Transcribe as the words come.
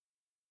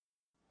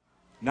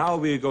Now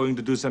we're going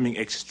to do something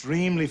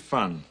extremely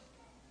fun.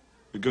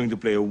 We're going to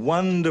play a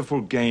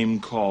wonderful game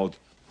called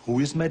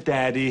Who is My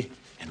Daddy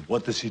and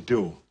What Does He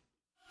Do?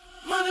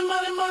 Money,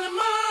 money, money, money,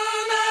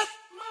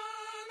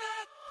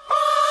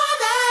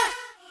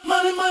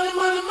 money, money, money,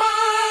 money,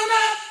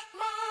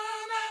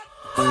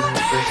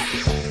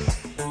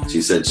 money.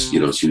 She said, she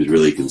was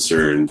really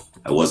concerned.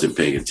 I wasn't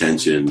paying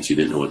attention. She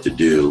didn't know what to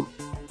do.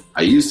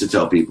 I used to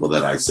tell people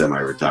that I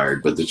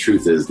semi-retired, but the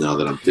truth is now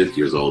that I'm 50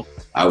 years old,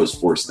 I was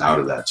forced out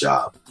of that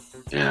job.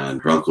 And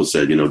her uncle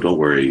said, don't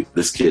worry,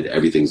 this kid,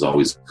 everything's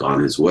always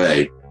gone his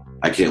way.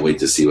 I can't wait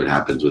to see what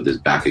happens with his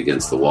back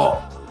against the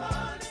wall.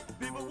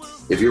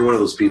 If you're one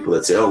of those people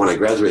that say, when I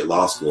graduate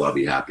law school, I'll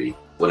be happy.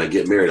 When I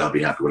get married, I'll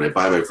be happy. When I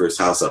buy my first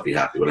house, I'll be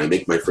happy. When I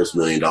make my first $1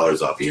 million,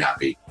 I'll be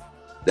happy.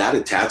 That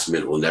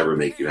attachment will never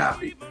make you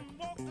happy.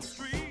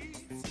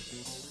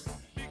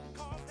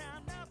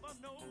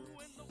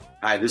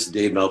 Hi, this is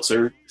Dave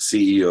Meltzer,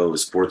 CEO of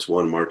Sports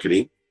One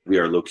Marketing. We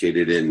are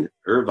located in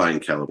Irvine,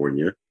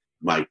 California.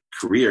 My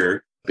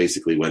career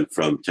basically went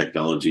from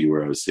technology,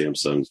 where I was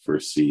Samsung's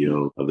first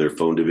CEO of their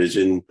phone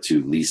division,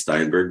 to Lee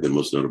Steinberg, the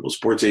most notable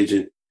sports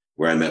agent,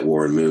 where I met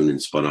Warren Moon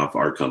and spun off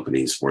our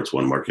company, Sports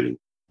One Marketing.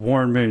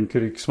 Warren Moon,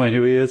 could you explain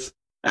who he is?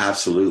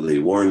 Absolutely.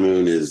 Warren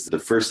Moon is the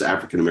first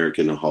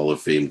African-American Hall of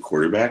Fame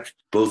quarterback,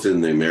 both in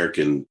the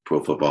American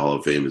Pro Football Hall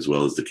of Fame as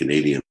well as the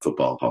Canadian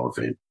Football Hall of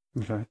Fame.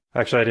 Okay.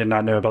 Actually, I did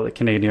not know about the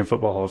Canadian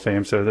Football Hall of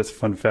Fame, so that's a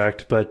fun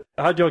fact. But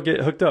how'd y'all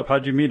get hooked up?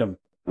 How'd you meet him?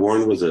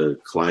 Warren was a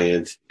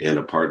client and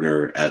a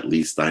partner at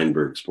Lee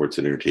Steinberg Sports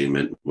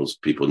Entertainment.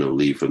 Most people know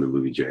Lee from the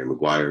movie Jerry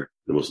Maguire,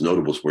 the most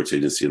notable sports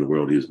agency in the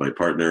world. He was my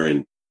partner.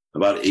 And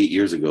about 8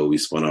 years ago, we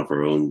spun off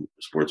our own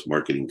sports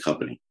marketing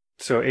company.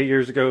 So 8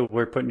 years ago,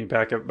 we're putting you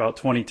back at about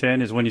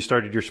 2010 is when you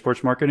started your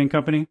sports marketing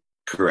company?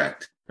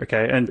 Correct.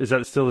 Okay. And is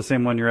that still the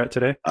same one you're at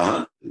today?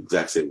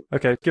 Exact same.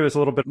 Okay. Give us a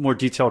little bit more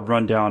detailed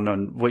rundown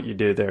on what you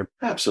do there.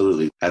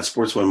 Absolutely. At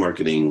Sports One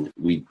Marketing,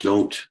 we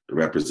don't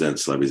represent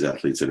celebrities,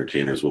 athletes,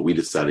 entertainers. What we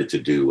decided to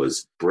do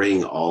was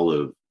bring all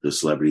of the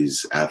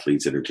celebrities,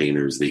 athletes,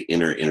 entertainers, the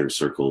inner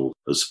circle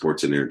of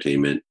sports and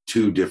entertainment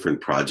to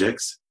different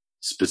projects,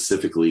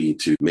 specifically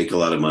to make a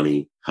lot of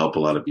money, help a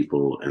lot of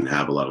people, and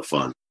have a lot of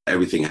fun.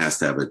 Everything has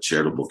to have a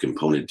charitable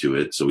component to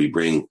it. So we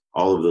bring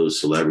all of those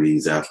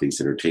celebrities,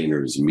 athletes,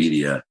 entertainers,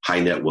 media, high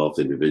net wealth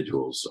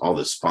individuals, all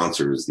the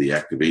sponsors, the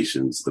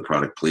activations, the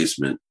product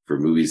placement for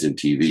movies and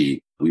TV.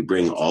 We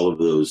bring all of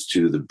those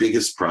to the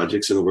biggest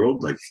projects in the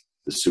world, like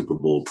the Super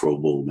Bowl, Pro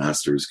Bowl,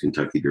 Masters,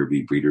 Kentucky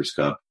Derby, Breeders'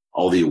 Cup,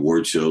 all the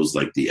award shows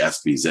like the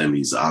ESPYs,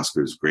 Emmys,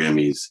 Oscars,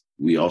 Grammys.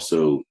 We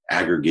also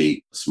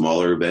aggregate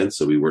smaller events.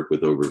 So we work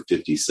with over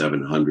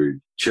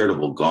 5,700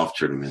 charitable golf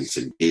tournaments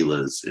and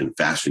galas and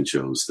fashion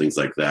shows, things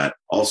like that,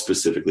 all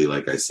specifically,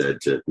 like I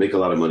said, to make a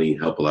lot of money,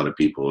 help a lot of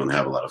people, and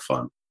have a lot of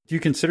fun. Do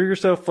you consider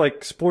yourself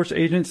like sports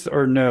agents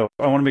or no?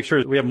 I want to make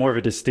sure we have more of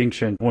a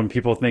distinction when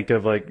people think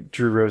of like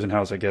Drew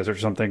Rosenhaus, I guess, or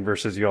something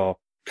versus y'all.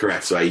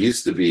 Correct. So I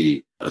used to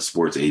be a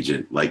sports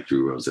agent like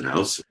Drew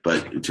Rosenhaus,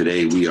 but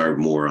today we are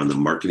more on the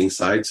marketing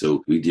side.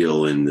 So we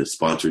deal in the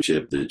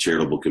sponsorship, the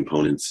charitable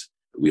components.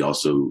 We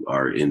also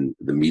are in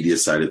the media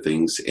side of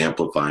things,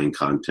 amplifying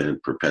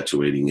content,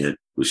 perpetuating it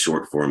with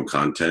short form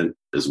content,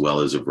 as well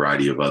as a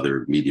variety of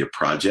other media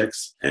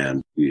projects.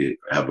 And we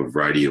have a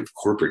variety of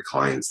corporate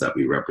clients that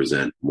we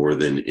represent more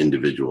than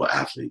individual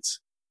athletes.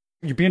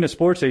 You being a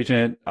sports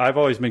agent, I've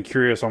always been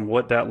curious on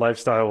what that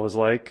lifestyle was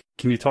like.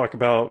 Can you talk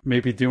about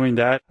maybe doing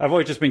that? I've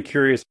always just been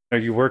curious. Are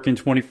you working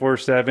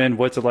 24/7?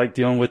 What's it like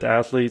dealing with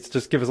athletes?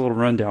 Just give us a little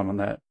rundown on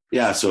that.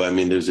 Yeah. So,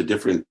 there's a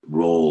different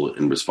role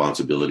and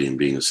responsibility in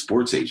being a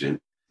sports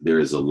agent. There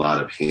is a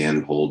lot of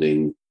hand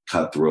holding,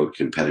 cutthroat,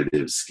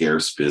 competitive,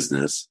 scarce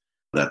business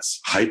that's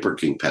hyper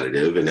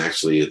competitive. And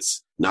actually,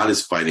 it's not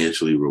as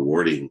financially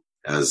rewarding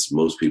as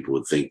most people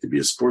would think to be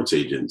a sports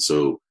agent.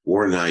 So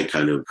Warren and I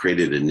kind of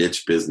created a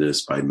niche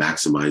business by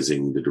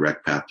maximizing the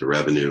direct path to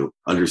revenue,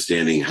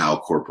 understanding how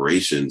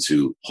corporations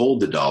who hold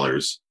the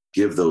dollars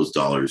give those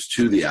dollars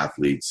to the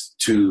athletes,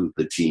 to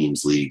the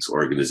teams, leagues,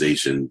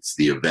 organizations,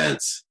 the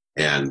events,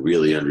 and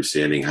really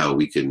understanding how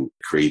we can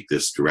create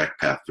this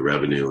direct path to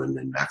revenue and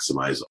then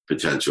maximize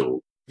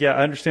potential. Yeah,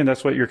 I understand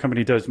that's what your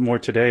company does more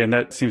today, and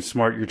that seems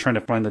smart. You're trying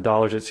to find the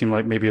dollars. It seemed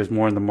like maybe it was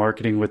more in the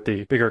marketing with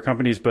the bigger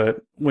companies.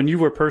 But when you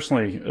were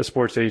personally a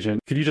sports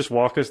agent, could you just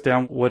walk us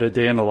down what a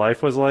day in the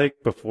life was like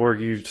before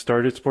you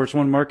started Sports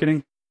One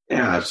Marketing?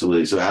 Yeah,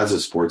 absolutely. So as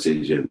a sports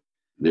agent,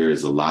 there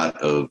is a lot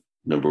of,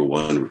 number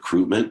one,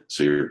 recruitment.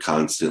 So you're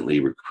constantly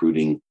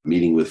recruiting,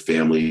 meeting with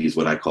families,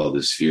 what I call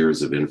the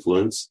spheres of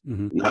influence,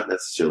 not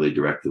necessarily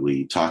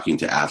directly talking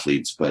to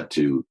athletes, but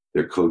to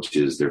their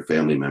coaches, their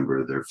family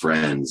member, their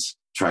friends,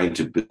 trying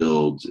to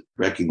build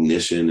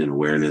recognition and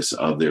awareness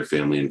of their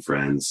family and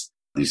friends,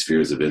 these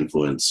spheres of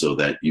influence, so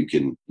that you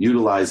can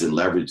utilize and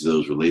leverage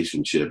those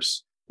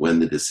relationships when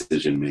the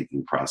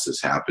decision-making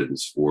process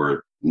happens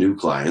for new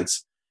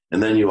clients.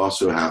 And then you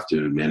also have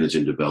to manage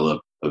and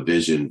develop a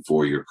vision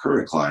for your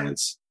current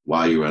clients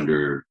while you're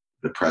under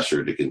the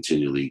pressure to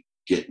continually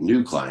get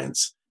new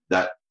clients.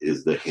 That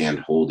is the hand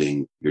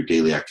holding. Your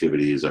daily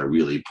activities are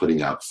really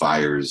putting out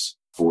fires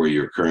for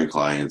your current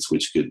clients,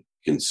 which could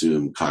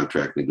consume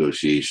contract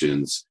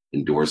negotiations,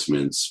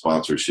 endorsements,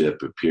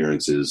 sponsorship,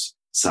 appearances,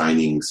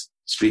 signings,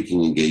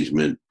 speaking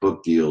engagement,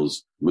 book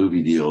deals,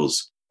 movie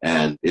deals.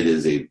 And it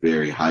is a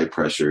very high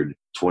pressured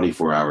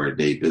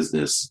 24-hour-a-day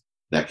business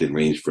that can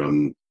range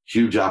from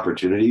huge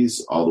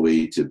opportunities all the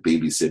way to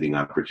babysitting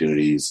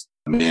opportunities,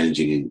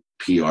 managing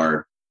PR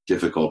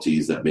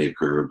difficulties that may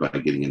occur by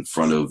getting in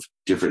front of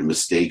different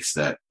mistakes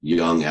that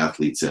young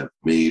athletes have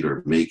made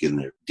or make in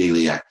their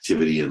daily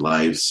activity and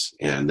lives.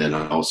 And then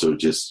also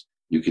just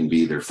you can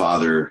be their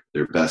father,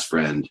 their best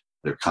friend,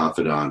 their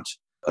confidant.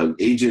 An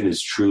agent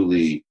is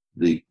truly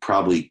the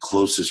probably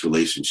closest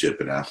relationship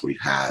an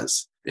athlete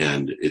has.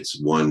 And it's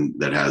one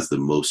that has the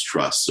most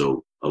trust.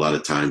 So a lot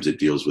of times it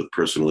deals with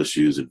personal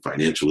issues and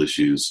financial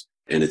issues.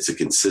 And it's a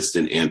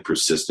consistent and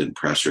persistent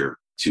pressure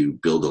to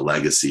build a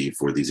legacy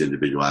for these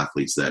individual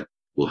athletes that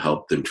will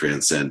help them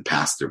transcend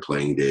past their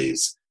playing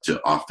days to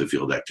off the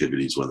field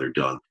activities when they're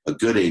done. A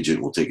good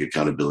agent will take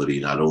accountability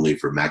not only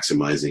for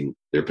maximizing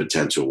their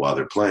potential while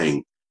they're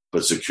playing,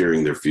 but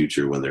securing their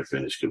future when they're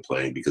finished and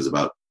playing, because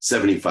about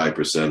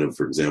 75% of,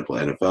 for example,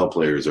 NFL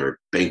players are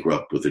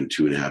bankrupt within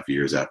 2.5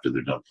 years after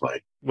they're done playing.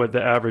 What,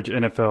 the average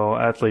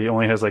NFL athlete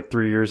only has like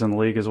 3 years in the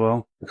league as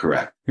well?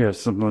 Correct. Yeah,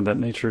 something of that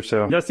nature.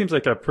 So that seems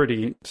like a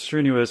pretty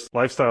strenuous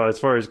lifestyle as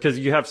far as, because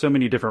you have so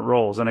many different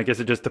roles, and I guess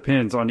it just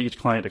depends on each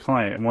client to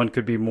client. And one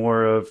could be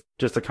more of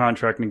just the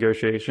contract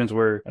negotiations,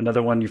 where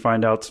another one you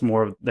find out's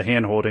more of the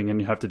hand holding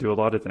and you have to do a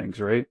lot of things,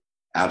 right?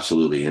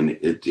 Absolutely. And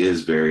it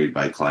is varied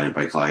by client.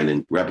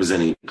 And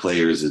representing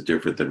players is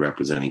different than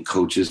representing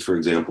coaches, for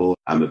example.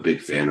 I'm a big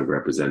fan of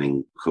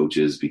representing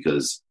coaches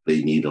because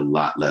they need a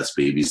lot less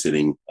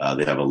babysitting.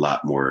 They have a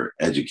lot more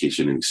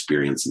education and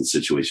experience and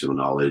situational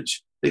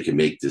knowledge. They can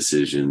make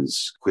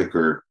decisions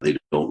quicker. They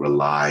don't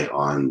rely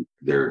on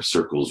their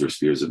circles or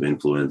spheres of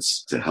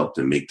influence to help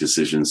them make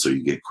decisions, so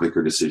you get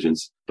quicker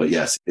decisions. But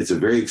yes, it's a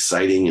very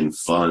exciting and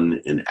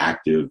fun and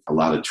active, a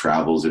lot of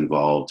travels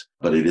involved,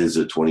 but it is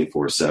a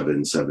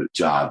 24/7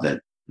 job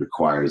that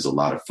requires a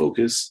lot of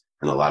focus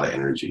and a lot of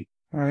energy.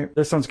 All right.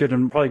 That sounds good.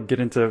 And we'll probably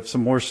get into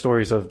some more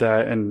stories of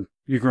that and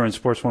you growing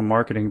Sports One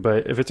marketing.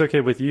 But if it's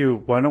okay with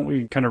you, why don't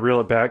we kind of reel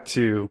it back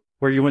to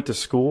where you went to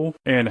school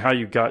and how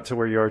you got to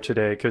where you are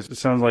today? Because it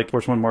sounds like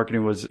Sports One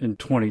marketing was in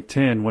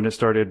 2010 when it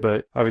started,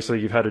 but obviously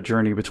you've had a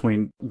journey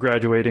between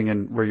graduating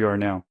and where you are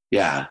now.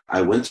 Yeah,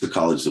 I went to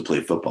college to play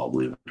football,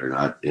 believe it or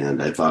not.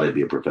 And I thought I'd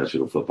be a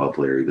professional football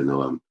player, even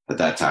though at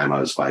that time I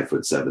was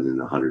 5'7" and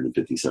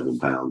 157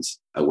 pounds.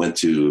 I went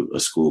to a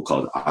school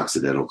called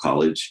Occidental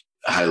College,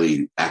 a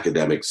highly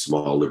academic,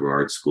 small liberal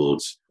arts school.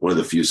 It's one of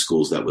the few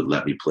schools that would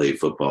let me play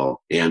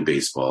football and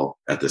baseball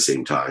at the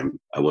same time.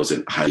 I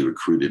wasn't highly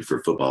recruited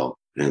for football.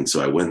 And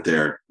so I went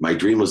there. My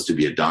dream was to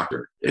be a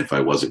doctor if I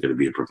wasn't going to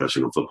be a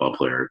professional football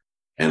player.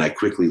 And I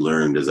quickly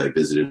learned as I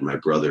visited my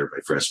brother my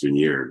freshman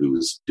year, who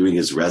was doing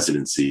his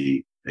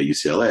residency at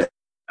UCLA.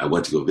 I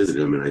went to go visit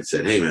him and I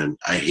said, "Hey man,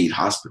 I hate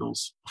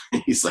hospitals."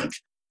 He's like,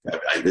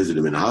 I visited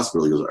him in a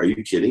hospital. He goes, "Are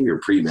you kidding? You're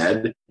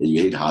pre-med and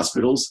you hate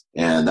hospitals?"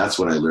 And that's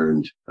when I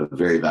learned a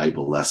very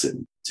valuable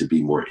lesson: to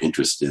be more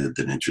interested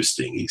than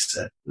interesting, he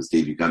said. Because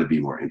Dave, you got to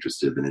be more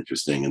interested than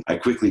interesting. And I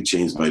quickly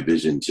changed my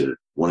vision to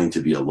wanting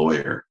to be a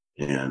lawyer.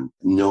 And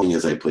knowing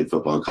as I played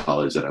football in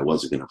college that I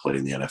wasn't going to play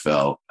in the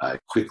NFL, I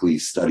quickly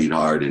studied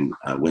hard and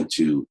went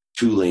to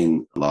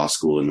Tulane Law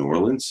School in New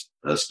Orleans,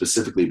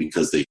 specifically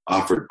because they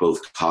offered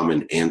both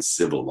common and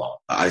civil law.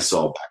 I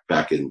saw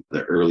back in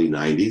the early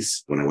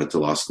 90s when I went to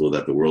law school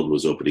that the world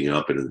was opening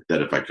up and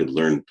that if I could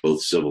learn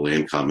both civil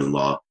and common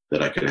law,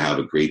 that I could have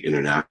a great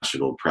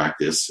international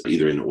practice,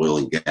 either in oil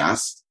and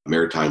gas.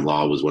 Maritime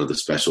law was one of the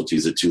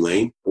specialties at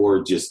Tulane,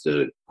 or just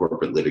a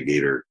corporate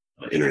litigator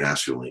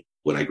internationally.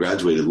 When I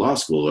graduated law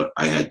school,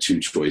 I had two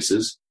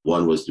choices.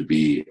 One was to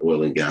be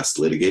oil and gas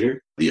litigator.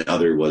 The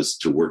other was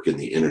to work in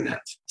the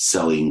internet,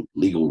 selling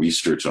legal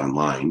research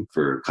online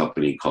for a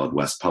company called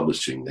West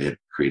Publishing. They had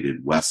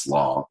created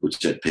Westlaw,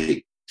 which had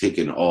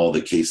taken all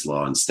the case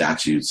law and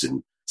statutes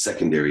and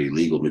secondary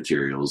legal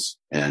materials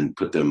and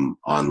put them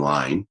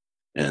online.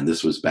 And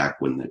this was back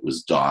when it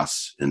was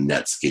DOS and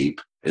Netscape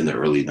in the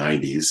early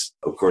 90s.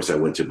 Of course, I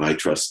went to my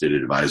trusted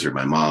advisor,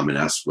 my mom, and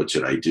asked, what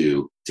should I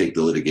do? Take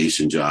the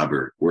litigation job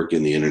or work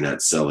in the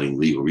internet selling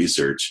legal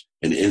research?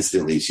 And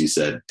instantly she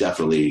said,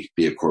 definitely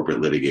be a corporate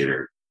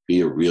litigator,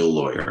 be a real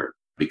lawyer,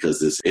 because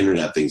this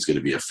internet thing's going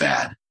to be a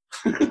fad.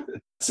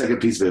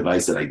 Second piece of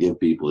advice that I give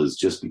people is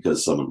just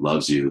because someone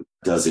loves you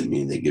doesn't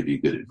mean they give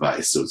you good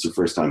advice. So it's the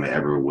first time I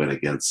ever went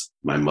against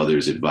my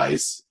mother's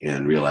advice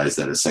and realized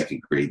that a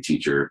second grade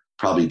teacher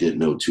probably didn't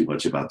know too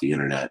much about the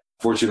internet.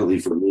 Fortunately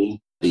for me,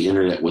 the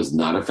internet was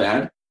not a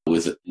fad.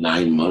 Within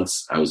 9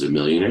 months, I was a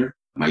millionaire.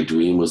 My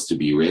dream was to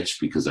be rich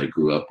because I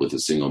grew up with a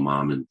single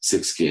mom and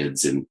 6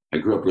 kids. And I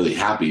grew up really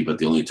happy, but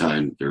the only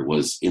time there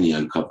was any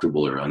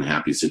uncomfortable or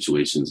unhappy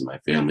situations in my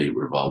family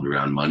revolved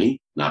around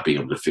money, not being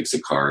able to fix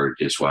a car or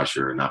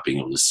dishwasher, or not being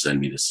able to send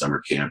me to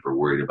summer camp, or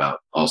worried about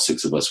all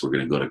 6 of us were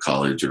going to go to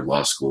college or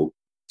law school.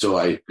 So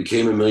I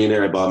became a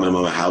millionaire. I bought my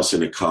mom a house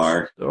and a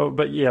car. Oh,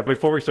 but yeah,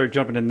 before we start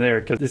jumping in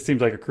there, because this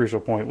seems like a crucial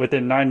point.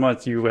 Within 9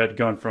 months, you had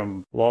gone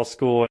from law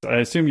school. I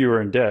assume you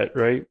were in debt,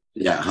 right?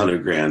 Yeah,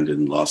 100 grand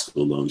in law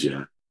school loans.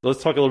 Yeah.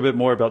 Let's talk a little bit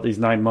more about these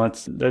 9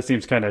 months. That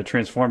seems kind of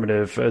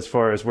transformative as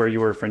far as where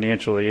you were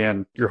financially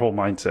and your whole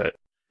mindset.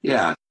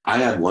 Yeah. I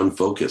had one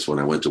focus when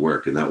I went to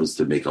work, and that was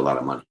to make a lot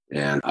of money.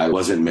 And I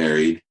wasn't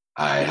married.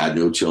 I had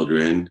no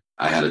children.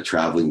 I had a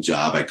traveling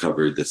job. I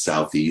covered the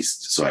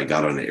Southeast, so I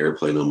got on an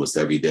airplane almost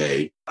every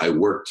day. I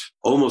worked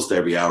almost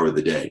every hour of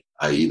the day.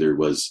 I either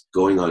was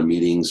going on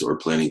meetings or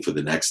planning for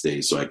the next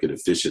day so I could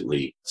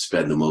efficiently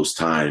spend the most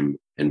time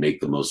and make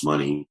the most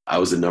money. I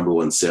was the number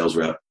one sales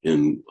rep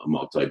in a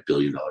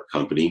multi-billion-dollar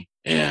company.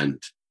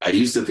 And I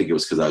used to think it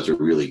was because I was a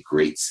really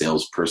great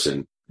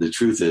salesperson. The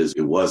truth is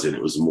it wasn't.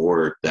 It was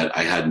more that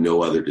I had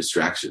no other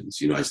distractions.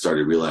 I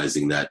started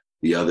realizing that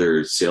the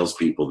other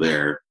salespeople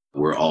there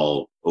were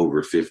all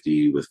over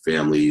 50 with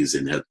families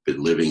and had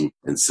been living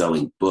and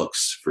selling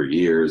books for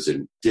years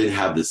and did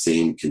have the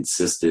same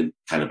consistent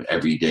kind of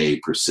everyday,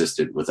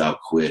 persistent,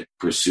 without quit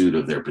pursuit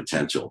of their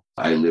potential.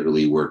 I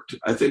literally worked,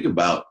 I think,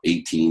 about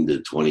 18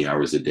 to 20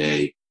 hours a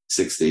day,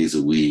 6 days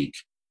a week.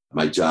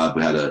 My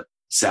job had a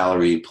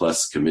salary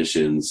plus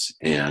commissions,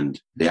 and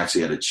they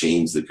actually had to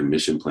change the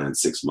commission plan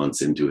 6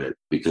 months into it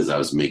because I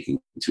was making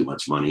too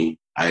much money.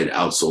 I had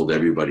outsold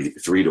everybody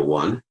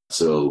 3-1.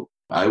 So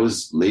I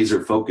was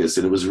laser focused,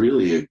 and it was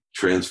really a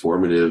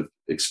transformative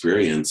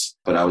experience,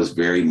 but I was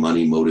very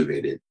money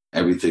motivated.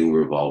 Everything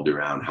revolved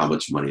around how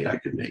much money I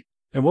could make.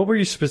 And what were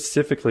you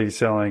specifically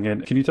selling?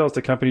 And can you tell us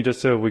the company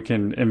just so we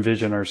can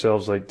envision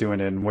ourselves like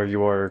doing it and where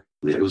you are?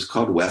 It was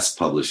called West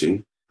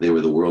Publishing. They were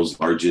the world's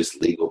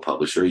largest legal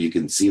publisher. You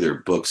can see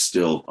their books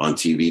still on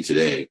TV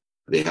today.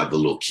 They have the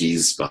little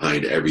keys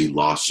behind every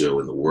law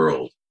show in the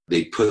world.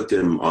 They put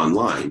them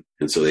online.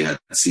 And so they had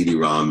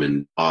CD-ROM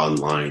and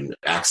online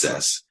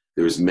access.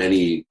 There was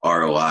many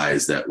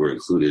ROIs that were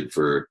included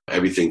for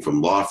everything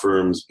from law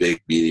firms, big,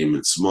 medium,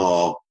 and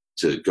small,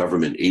 to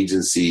government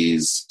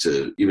agencies,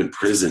 to even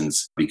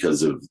prisons.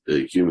 Because of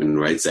the Human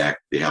Rights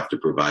Act, they have to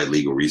provide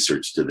legal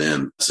research to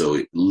them. So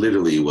it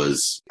literally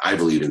was, I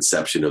believe,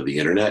 inception of the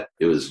internet.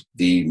 It was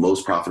the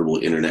most profitable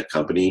internet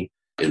company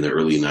in the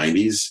early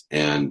 90s.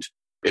 And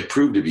it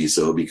proved to be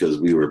so because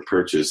we were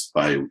purchased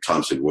by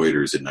Thomson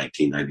Reuters in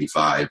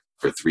 1995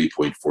 for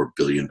 $3.4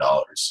 billion.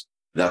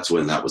 That's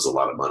when that was a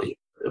lot of money.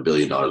 $1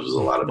 billion was a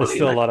lot of money. It's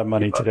still a lot of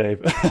money today.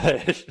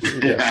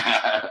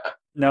 Yeah.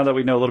 Now that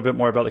we know a little bit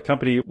more about the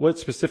company, what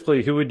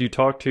specifically, who would you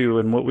talk to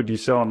and what would you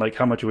sell and like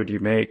how much would you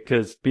make?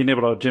 Because being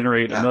able to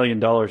generate $1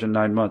 million in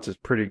 9 months is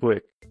pretty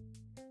quick.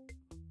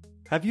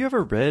 Have you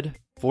ever read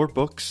 4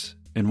 books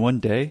in one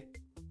day?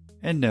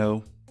 And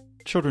no,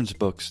 children's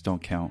books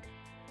don't count.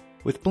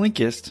 With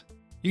Blinkist,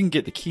 you can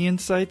get the key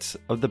insights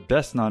of the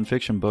best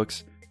nonfiction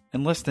books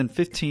in less than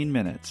 15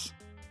 minutes.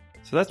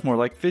 So that's more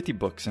like 50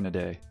 books in a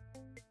day.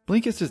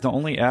 Blinkist is the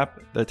only app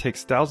that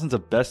takes thousands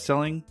of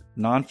best-selling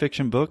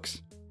nonfiction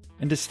books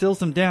and distills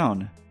them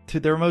down to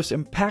their most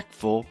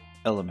impactful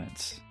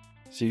elements,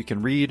 so you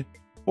can read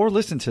or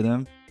listen to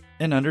them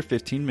in under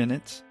 15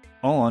 minutes,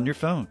 all on your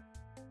phone.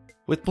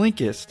 With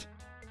Blinkist,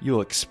 you'll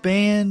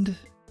expand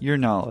your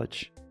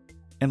knowledge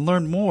and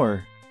learn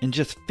more in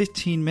just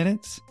 15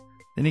 minutes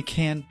than you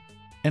can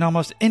in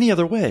almost any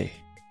other way.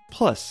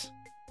 Plus,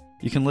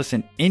 you can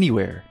listen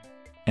anywhere,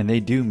 and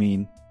they do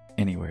mean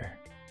anywhere.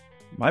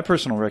 My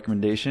personal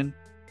recommendation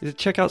is to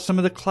check out some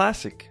of the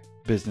classic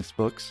business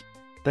books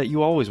that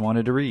you always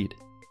wanted to read,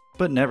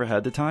 but never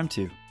had the time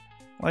to,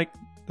 like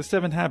The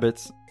 7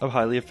 Habits of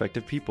Highly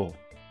Effective People.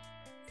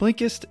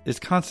 Blinkist is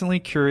constantly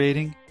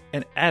curating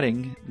and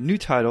adding new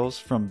titles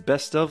from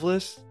best of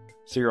lists,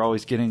 so you're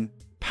always getting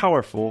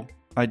powerful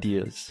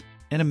ideas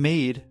in a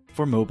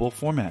made-for-mobile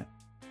format.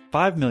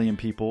 5 million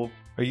people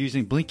are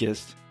using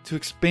Blinkist to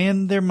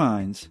expand their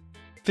minds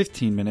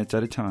 15 minutes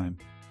at a time.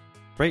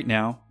 Right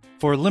now,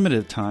 for a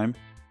limited time,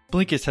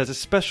 Blinkist has a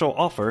special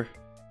offer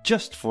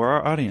just for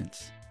our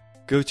audience.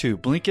 Go to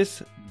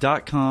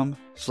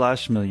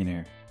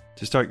Blinkist.com/millionaire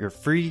to start your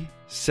free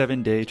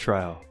 7-day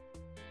trial.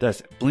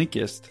 That's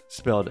Blinkist,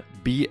 spelled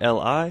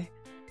Blinkist.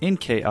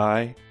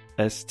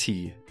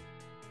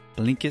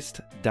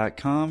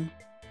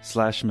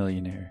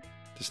 Blinkist.com/millionaire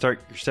to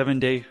start your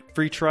 7-day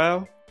free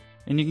trial,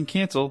 and you can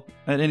cancel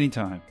at any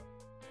time.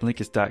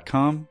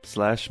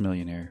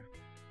 Blinkist.com/millionaire.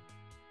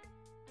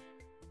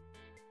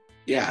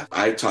 Yeah,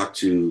 I talked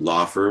to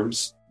law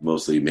firms,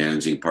 mostly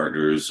managing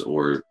partners,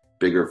 or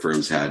bigger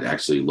firms had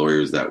actually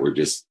lawyers that were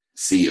just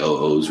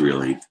COOs,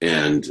 really.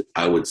 And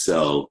I would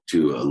sell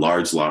to a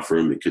large law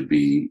firm. It could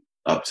be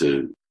up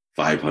to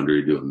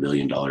 $500 to $1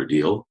 million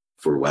deal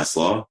for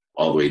Westlaw,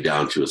 all the way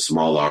down to a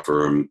small law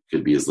firm,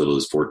 could be as little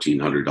as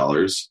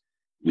 $1,400.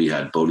 We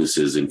had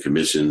bonuses and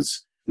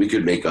commissions. We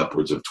could make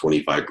upwards of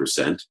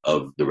 25%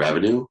 of the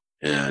revenue.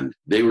 And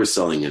they were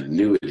selling an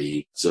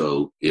annuity.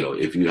 So,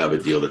 if you have a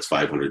deal that's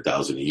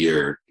 $500,000 a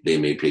year, they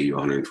may pay you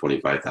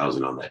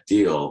 $125,000 on that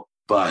deal,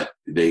 but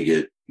they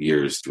get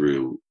years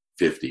through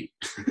 50.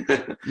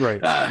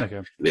 Right.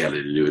 Okay. They had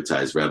an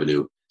annuitized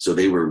revenue. So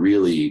they were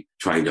really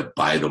trying to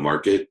buy the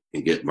market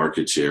and get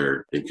market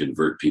share and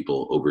convert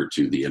people over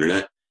to the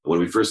internet. When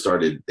we first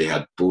started, they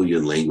had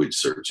Boolean language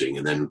searching,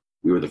 and then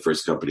we were the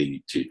first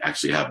company to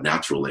actually have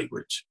natural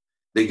language.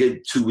 They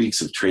did 2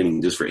 weeks of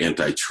training just for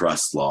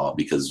antitrust law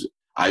because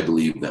I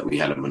believe that we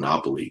had a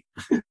monopoly.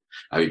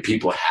 I mean,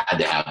 people had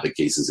to have the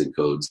cases and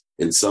codes.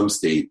 In some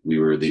state, we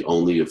were the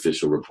only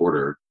official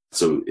reporter.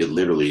 So it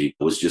literally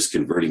was just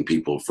converting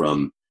people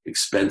from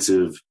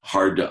expensive,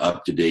 hard to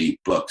up-to-date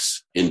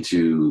books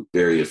into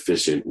very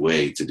efficient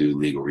way to do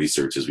legal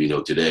research. As we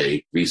know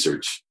today,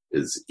 research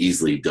is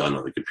easily done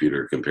on the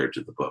computer compared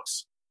to the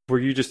books. Were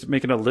you just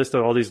making a list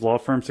of all these law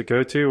firms to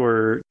go to,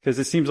 or because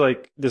it seems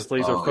like this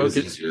laser focus?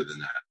 It was easier than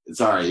that.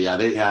 Sorry, yeah,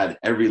 they had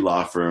every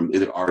law firm. They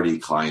were already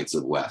clients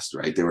of West,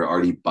 right? They were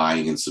already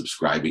buying and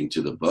subscribing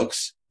to the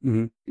books.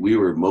 Mm-hmm. We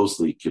were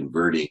mostly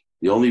converting.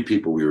 The only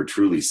people we were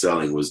truly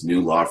selling was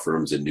new law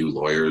firms and new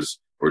lawyers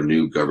or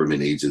new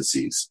government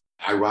agencies.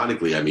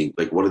 Ironically, I mean,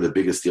 like one of the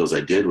biggest deals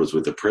I did was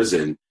with a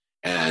prison.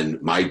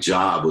 And my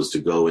job was to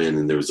go in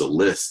and there was a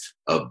list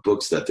of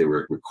books that they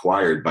were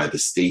required by the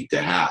state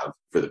to have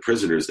for the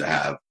prisoners to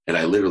have. And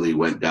I literally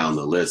went down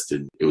the list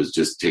and it was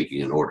just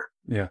taking an order.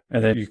 Yeah.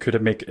 And then you could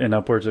have made an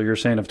upwards of, you're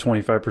saying, of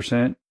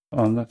 25%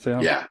 on that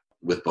sale? Yeah,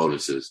 with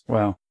bonuses.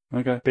 Wow.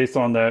 Okay. Based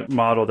on that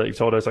model that you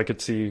told us, I could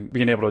see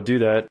being able to do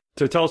that.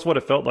 So tell us what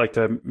it felt like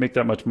to make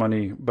that much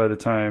money by the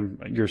time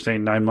you're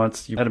saying 9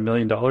 months, you had $1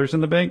 million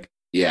in the bank?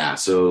 Yeah.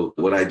 So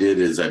what I did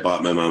is I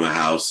bought my mom a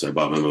house, I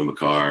bought my mom a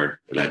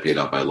car, and I paid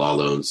off my law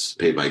loans,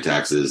 paid my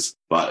taxes,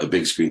 bought a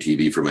big screen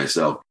TV for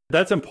myself.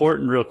 That's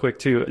important real quick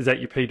too, is that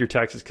you paid your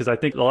taxes, because I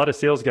think a lot of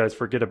sales guys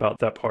forget about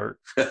that part.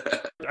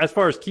 As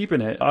far as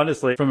keeping it,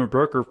 honestly, from a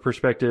broker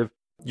perspective,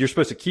 you're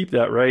supposed to keep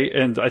that, right?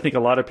 And I think a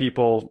lot of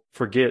people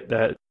forget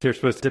that they're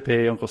supposed to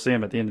pay Uncle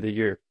Sam at the end of the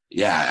year.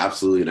 Yeah,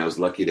 absolutely. And I was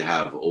lucky to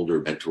have older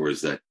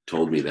mentors that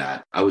told me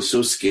that. I was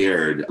so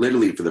scared.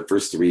 Literally for the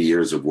first 3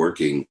 years of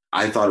working,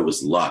 I thought it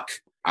was luck.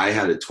 I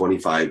had a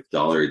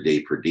 $25 a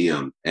day per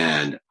diem,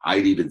 and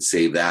I'd even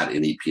save that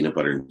and eat peanut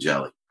butter and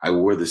jelly. I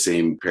wore the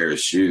same pair of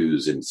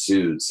shoes and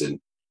suits, and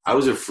I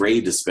was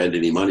afraid to spend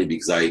any money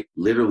because I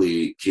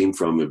literally came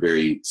from a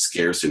very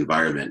scarce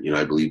environment. You know,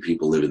 I believe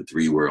people live in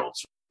 3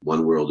 worlds.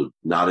 One world of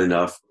not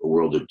enough, a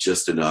world of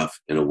just enough,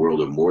 and a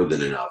world of more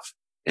than enough.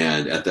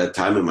 And at that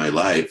time in my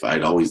life,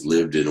 I'd always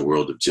lived in a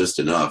world of just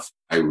enough.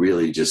 I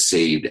really just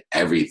saved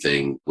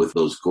everything with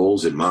those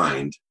goals in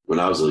mind. When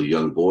I was a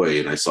young boy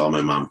and I saw my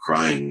mom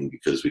crying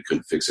because we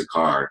couldn't fix a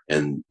car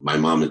and my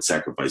mom had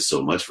sacrificed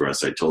so much for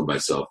us, I told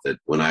myself that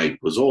when I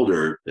was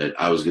older, that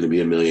I was going to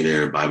be a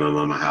millionaire and buy my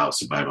mom a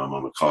house and buy my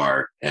mom a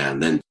car.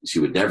 And then she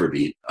would never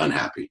be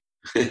unhappy.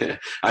 I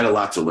had a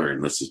lot to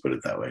learn. Let's just put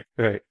it that way.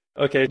 Right.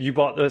 Okay. You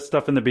bought the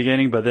stuff in the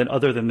beginning, but then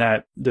other than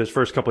that, those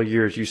first couple of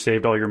years, you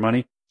saved all your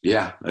money?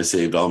 Yeah, I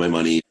saved all my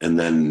money. And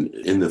then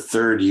in the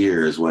 3rd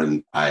year is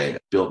when I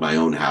built my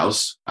own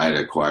house. I had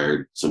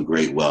acquired some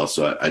great wealth.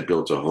 So I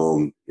built a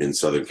home in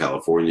Southern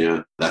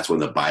California. That's when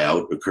the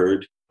buyout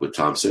occurred with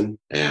Thompson.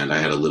 And I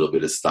had a little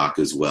bit of stock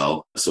as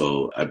well.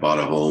 So I bought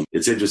a home.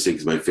 It's interesting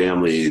because my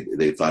family,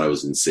 they thought I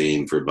was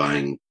insane for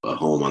buying a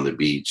home on the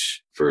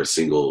beach for a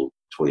single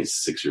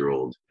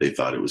 26-year-old. They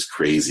thought it was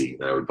crazy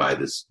that I would buy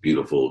this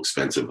beautiful,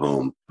 expensive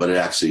home. But it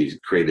actually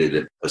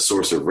created a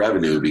source of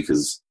revenue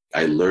because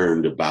I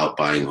learned about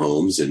buying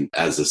homes. And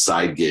as a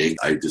side gig,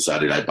 I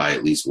decided I'd buy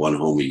at least one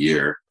home a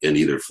year and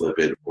either flip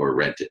it or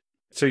rent it.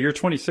 So you're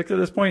 26 at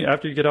this point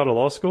after you get out of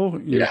law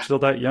school? You're still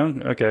that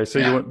young? Okay. So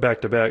you went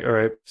back to back. All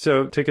right.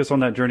 So take us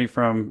on that journey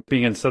from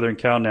being in Southern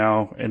Cal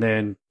now and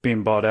then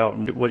being bought out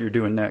and what you're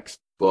doing next.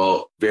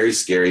 Well, very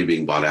scary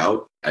being bought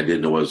out. I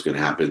didn't know what was going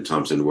to happen.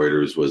 Thomson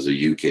Reuters was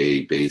a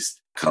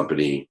UK-based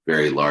company,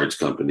 very large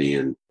company,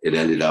 and it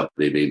ended up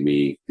they made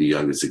me the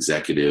youngest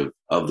executive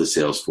of the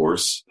sales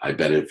force. I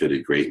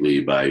benefited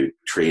greatly by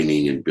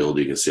training and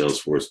building a sales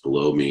force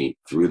below me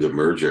through the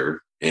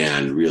merger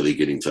and really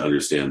getting to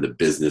understand the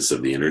business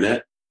of the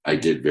internet. I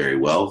did very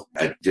well.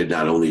 I did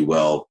not only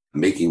well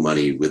making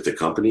money with the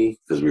company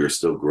because we were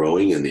still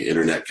growing and the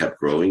internet kept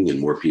growing and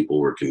more people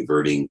were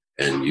converting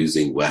and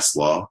using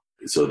Westlaw.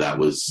 So that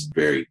was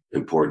very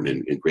important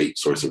and great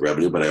source of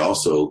revenue. But I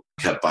also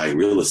kept buying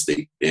real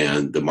estate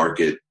and the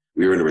market.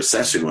 We were in a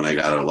recession when I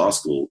got out of law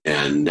school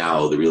and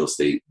now the real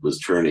estate was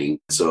turning.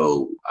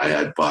 So I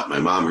had bought my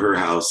mom her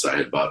house. I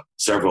had bought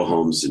several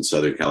homes in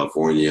Southern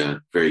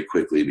California, very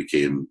quickly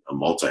became a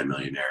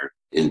multimillionaire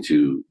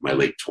into my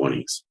late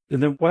 20s.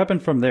 And then what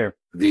happened from there?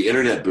 The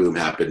internet boom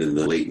happened in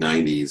the late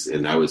 90s,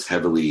 and I was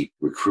heavily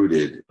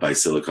recruited by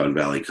Silicon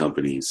Valley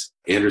companies.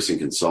 Andersen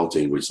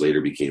Consulting, which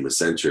later became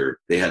Accenture,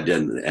 they had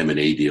done the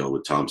M&A deal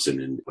with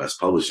Thompson and West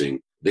Publishing.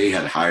 They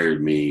had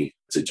hired me.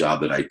 It's a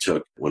job that I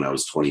took when I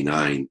was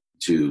 29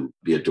 to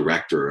be a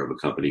director of a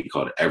company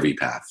called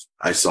EveryPath.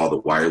 I saw the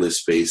wireless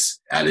space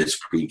at its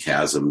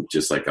pre-chasm,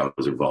 just like I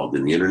was involved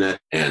in the internet.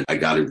 And I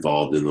got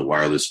involved in the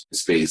wireless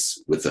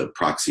space with a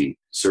proxy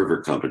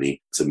server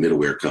company. It's a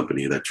middleware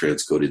company that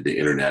transcoded the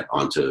internet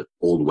onto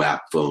old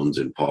WAP phones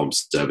and Palm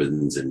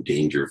 7s and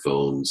Danger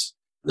phones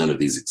None of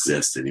these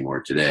exist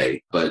anymore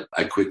today. But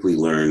I quickly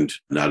learned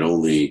not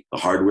only the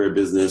hardware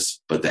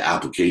business, but the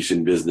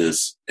application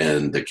business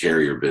and the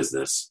carrier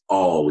business,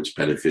 all which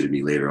benefited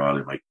me later on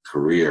in my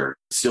career.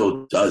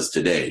 Still does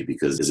today,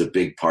 because it's a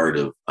big part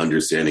of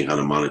understanding how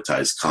to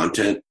monetize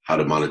content, how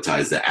to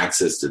monetize the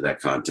access to that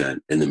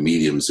content and the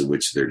mediums in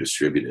which they're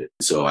distributed.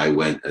 So I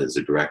went as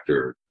a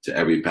director to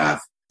every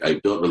path. I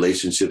built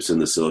relationships in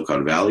the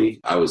Silicon Valley.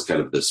 I was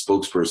kind of the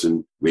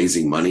spokesperson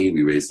raising money.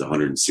 We raised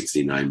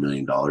 $169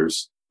 million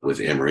with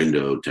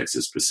Amerindo,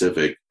 Texas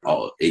Pacific,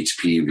 all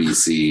HP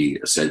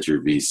VC, Accenture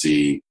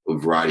VC, a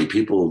variety.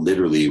 People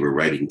literally were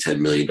writing $10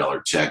 million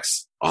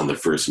checks on the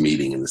first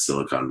meeting in the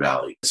Silicon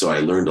Valley. So I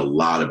learned a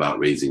lot about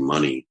raising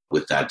money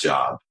with that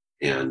job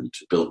and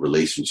built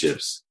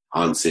relationships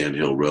on Sand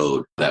Hill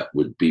Road that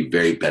would be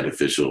very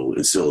beneficial,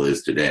 and still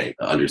is today,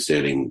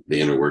 understanding the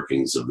inner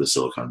workings of the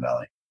Silicon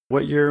Valley.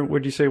 What year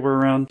would you say we're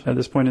around at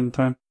this point in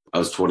time? I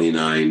was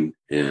 29,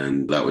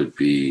 and that would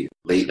be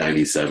late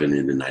 97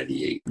 into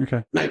 98.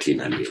 Okay.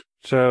 1998.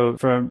 So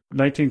from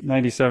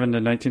 1997 to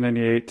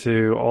 1998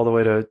 to all the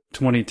way to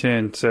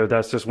 2010. So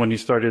that's just when you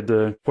started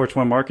the Porch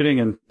One marketing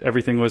and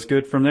everything was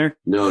good from there?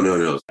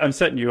 No. I'm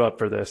setting you up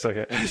for this.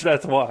 Okay.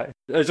 That's why.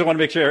 I just want to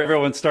make sure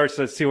everyone starts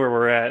to see where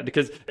we're at,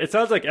 because it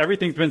sounds like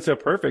everything's been so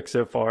perfect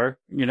so far.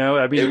 You know,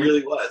 I mean, it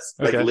really was.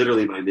 Okay. Like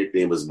literally my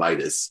nickname was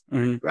Midas,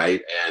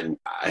 right? And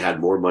I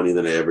had more money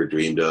than I ever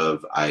dreamed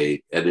of.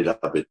 I ended up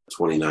at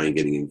 29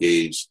 getting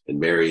engaged and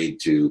married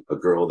to a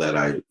girl that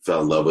I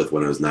fell in love with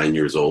when I was 9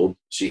 years old.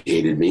 She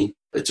hated me.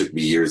 It took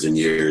me years and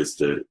years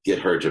to get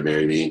her to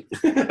marry me.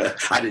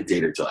 I didn't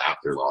date her until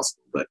after law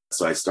school. But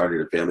so I started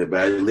a family.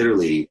 But I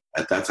literally,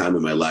 at that time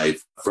in my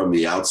life, from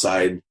the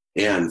outside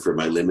and from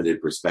my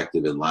limited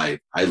perspective in life,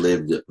 I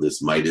lived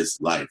this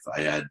Midas life.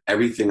 I had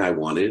everything I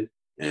wanted.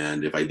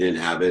 And if I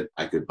didn't have it,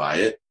 I could buy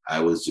it. I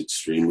was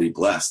extremely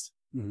blessed.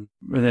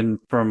 Mm-hmm. And then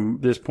from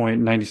this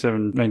point,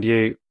 97,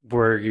 98,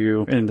 where are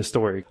you in the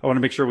story? I want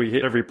to make sure we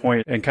hit every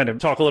point and kind of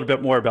talk a little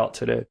bit more about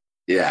today.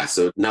 Yeah.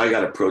 So now I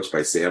got approached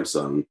by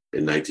Samsung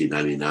in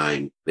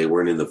 1999. They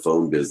weren't in the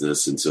phone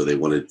business, and so they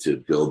wanted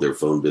to build their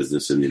phone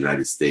business in the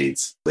United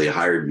States. They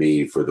hired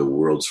me for the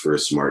world's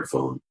first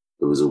smartphone.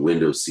 It was a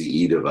Windows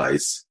CE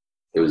device.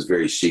 It was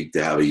very chic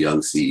to have a young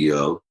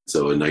CEO.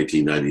 So in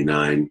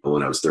 1999,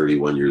 when I was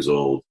 31 years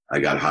old, I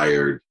got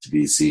hired to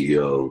be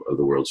CEO of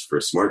the world's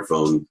first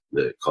smartphone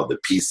called the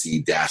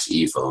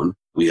PC-E phone.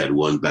 We had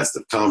won Best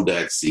of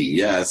Comdex,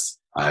 CES.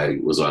 I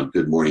was on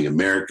Good Morning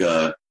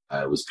America.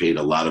 I was paid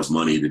a lot of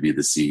money to be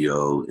the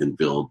CEO and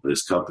build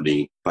this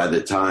company. By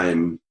the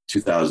time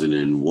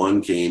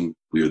 2001 came,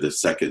 we were the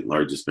second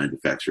largest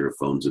manufacturer of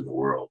phones in the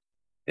world.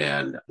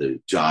 And the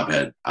job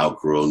had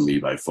outgrown me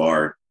by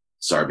far.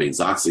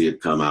 Sarbanes-Oxley had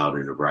come out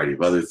and a variety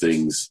of other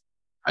things.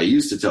 I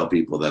used to tell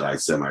people that I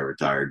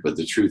semi-retired, but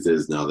the truth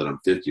is now that I'm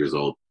 50 years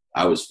old,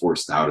 I was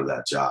forced out of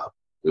that job.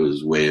 It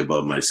was way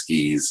above my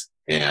skis.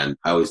 And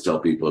I always tell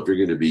people, if you're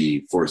going to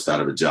be forced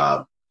out of a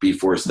job, be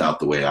forced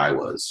out the way I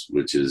was,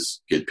 which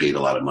is get paid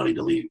a lot of money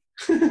to leave.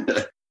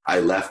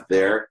 I left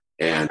there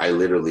and I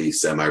literally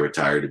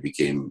semi-retired and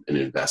became an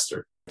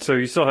investor. So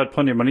you still had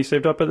plenty of money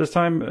saved up at this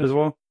time as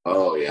well?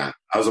 Oh, yeah.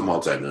 I was a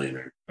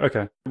multimillionaire.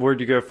 Okay. Where'd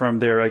you go from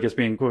there, I guess,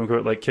 being quote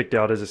unquote like kicked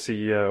out as a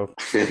CEO?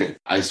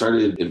 I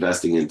started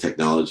investing in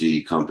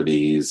technology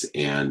companies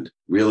and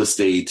real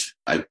estate.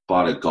 I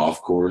bought a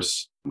golf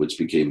course, which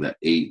became the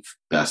 8th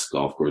best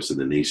golf course in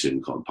the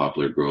nation, called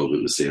Poplar Grove.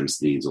 It was Sam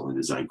Snead's only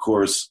designed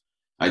course.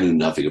 I knew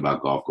nothing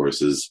about golf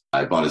courses.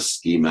 I bought a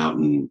ski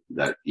mountain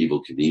that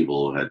Evel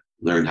Knievel had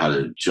learned how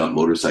to jump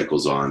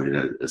motorcycles on. It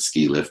had a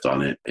ski lift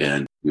on it.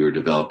 And we were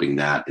developing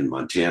that in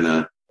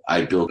Montana.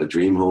 I built a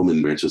dream home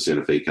in Rancho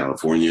Santa Fe,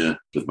 California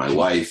with my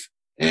wife.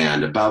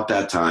 And about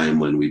that time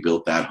when we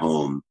built that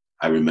home,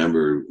 I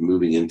remember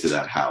moving into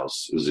that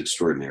house. It was an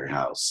extraordinary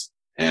house,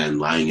 and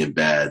lying in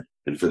bed.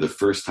 And for the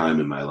first time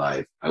in my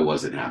life, I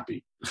wasn't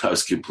happy. I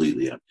was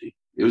completely empty.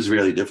 It was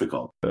really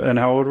difficult. And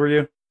how old were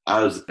you?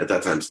 I was at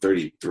that time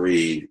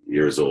 33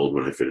 years old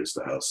when I finished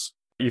the house.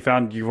 You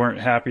found you weren't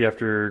happy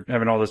after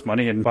having all this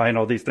money and buying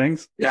all these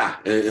things? Yeah.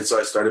 And so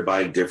I started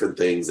buying different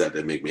things that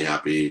didn't make me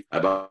happy. I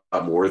bought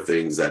more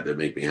things that didn't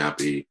make me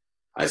happy.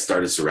 I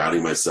started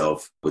surrounding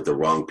myself with the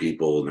wrong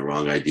people and the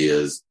wrong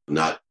ideas,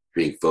 not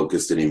being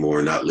focused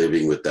anymore, not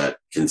living with that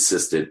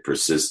consistent,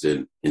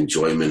 persistent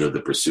enjoyment of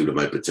the pursuit of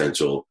my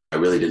potential. I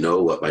really didn't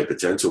know what my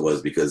potential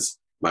was because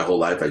my whole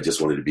life I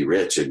just wanted to be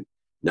rich. And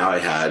now I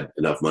had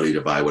enough money to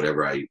buy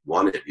whatever I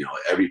wanted. You know,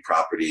 every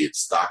property and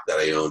stock that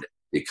I owned,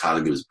 the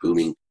economy was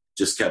booming,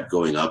 just kept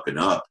going up and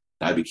up.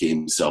 I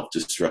became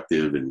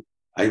self-destructive and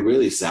I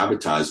really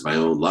sabotaged my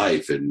own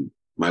life. And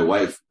my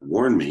wife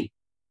warned me.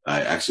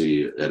 I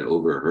actually had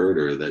overheard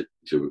her that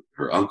to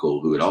her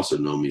uncle, who had also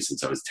known me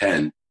since I was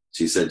 10,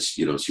 she said,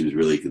 she was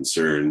really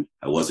concerned.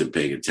 I wasn't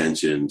paying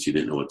attention. She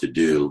didn't know what to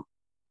do.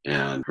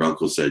 And her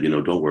uncle said,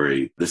 don't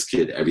worry. This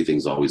kid,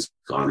 everything's always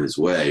gone his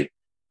way.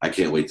 I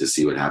can't wait to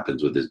see what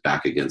happens with his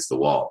back against the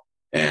wall.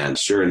 And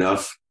sure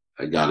enough,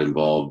 I got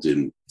involved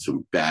in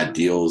some bad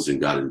deals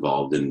and got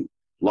involved in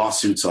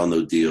lawsuits on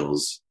those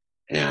deals.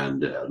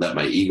 and let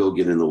my ego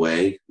get in the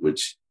way,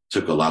 which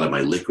took a lot of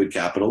my liquid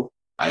capital.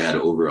 I had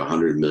over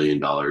 $100 million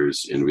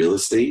in real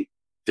estate,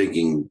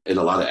 thinking in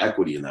a lot of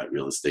equity in that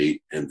real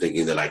estate and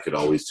thinking that I could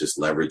always just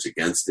leverage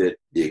against it.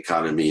 The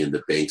economy and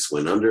the banks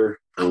went under.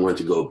 I went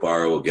to go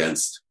borrow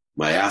against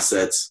my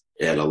assets,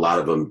 and a lot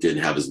of them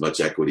didn't have as much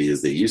equity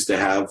as they used to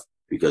have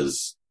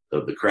because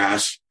of the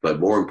crash. But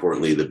more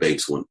importantly, the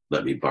banks wouldn't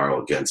let me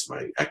borrow against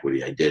my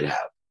equity I did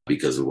have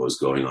because of what was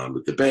going on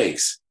with the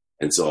banks.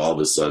 And so all of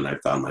a sudden I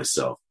found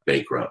myself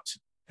bankrupt.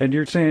 And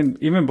you're saying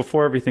even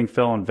before everything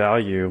fell in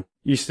value,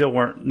 you still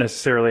weren't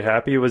necessarily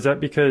happy. Was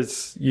that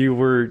because you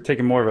were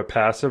taking more of a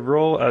passive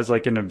role as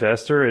like an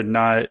investor and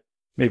not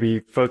maybe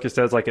focused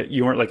as like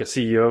you weren't like a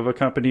CEO of a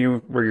company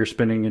where you're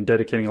spending and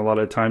dedicating a lot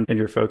of time and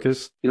your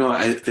focus?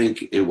 I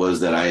think it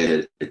was that I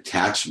had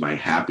attached my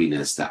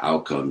happiness to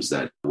outcomes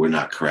that were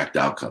not correct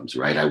outcomes,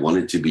 right? I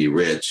wanted to be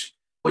rich.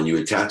 When you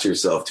attach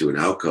yourself to an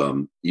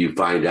outcome, you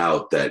find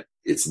out that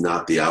it's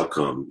not the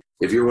outcome.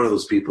 If you're one of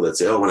those people that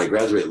say, oh, when I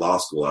graduate law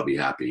school, I'll be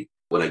happy.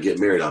 When I get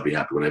married, I'll be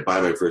happy. When I buy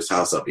my first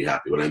house, I'll be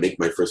happy. When I make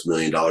my first $1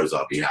 million,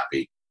 I'll be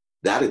happy.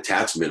 That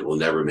attachment will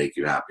never make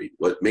you happy.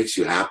 What makes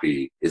you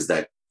happy is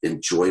that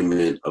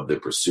enjoyment of the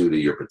pursuit of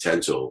your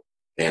potential.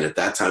 And at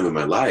that time in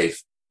my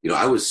life,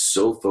 I was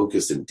so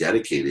focused and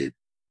dedicated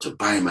to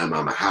buying my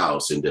mom a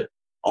house and to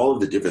all of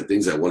the different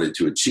things I wanted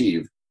to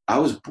achieve. I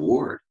was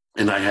bored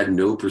and I had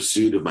no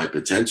pursuit of my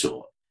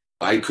potential.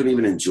 I couldn't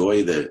even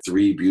enjoy the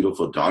 3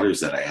 beautiful daughters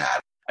that I had.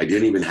 I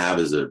didn't even have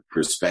as a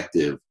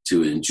perspective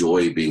to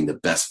enjoy being the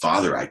best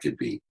father I could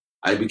be.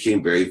 I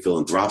became very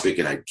philanthropic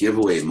and I'd give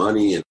away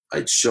money and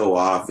I'd show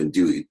off and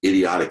do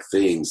idiotic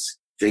things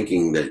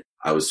thinking that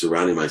I was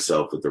surrounding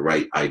myself with the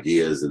right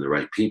ideas and the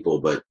right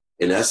people. But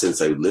in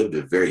essence, I lived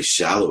a very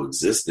shallow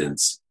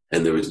existence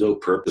and there was no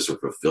purpose or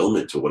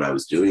fulfillment to what I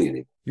was doing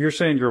anymore. You're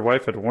saying your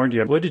wife had warned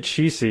you. What did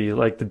she see,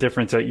 like the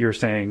difference that you're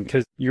saying?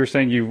 Because you're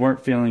saying you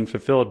weren't feeling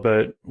fulfilled,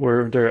 but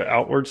were there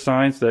outward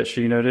signs that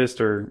she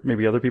noticed or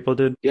maybe other people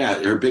did?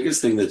 Yeah, her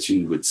biggest thing that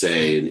she would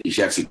say, and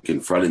she actually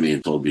confronted me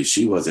and told me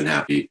she wasn't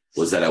happy,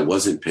 was that I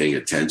wasn't paying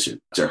attention.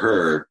 To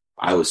her,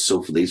 I was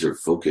so laser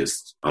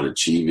focused on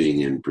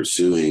achieving and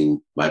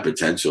pursuing my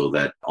potential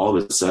that all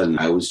of a sudden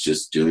I was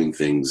just doing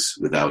things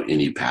without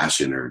any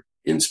passion or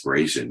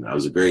inspiration. I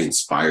was a very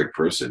inspired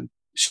person.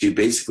 She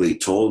basically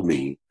told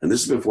me, and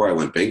this is before I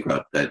went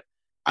bankrupt, that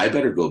I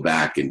better go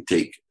back and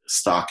take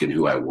stock in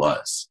who I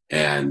was,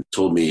 and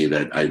told me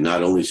that I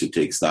not only should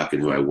take stock in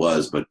who I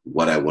was, but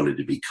what I wanted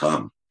to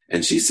become.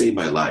 And she saved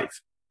my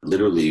life,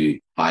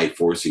 literally by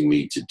forcing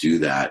me to do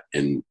that.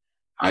 And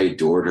I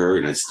adored her,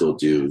 and I still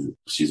do.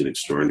 She's an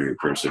extraordinary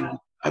person, and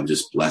I'm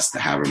just blessed to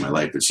have her in my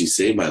life. But she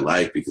saved my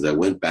life because I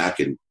went back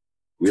and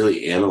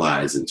really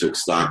analyzed and took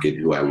stock in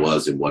who I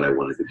was and what I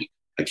wanted to be.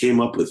 I came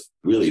up with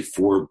really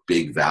 4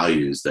 big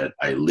values that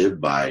I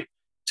lived by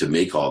to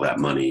make all that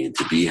money and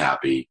to be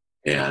happy.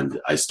 And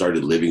I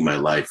started living my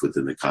life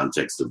within the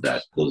context of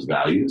those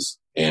values.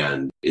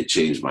 And it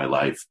changed my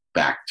life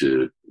back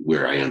to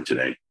where I am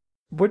today.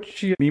 What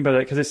did you mean by that?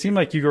 Because it seemed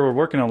like you were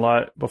working a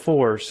lot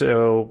before.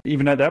 So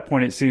even at that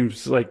point, it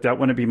seems like that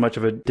wouldn't be much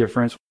of a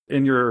difference.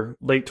 In your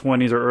late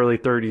 20s or early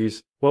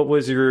 30s, what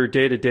was your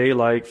day-to-day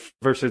like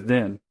versus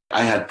then?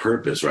 I had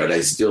purpose, right?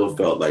 I still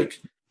felt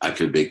like I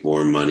could make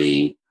more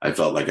money. I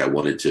felt like I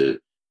wanted to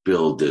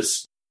build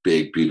this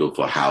big,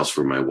 beautiful house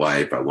for my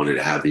wife. I wanted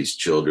to have these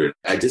children.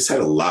 I just had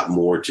a lot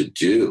more to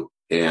do.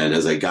 And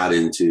as I got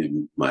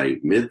into my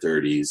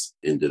mid-30s,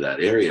 into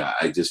that area,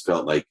 I just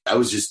felt like I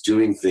was just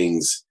doing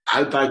things.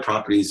 I'd buy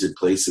properties in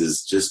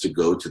places just to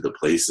go to the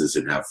places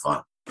and have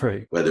fun.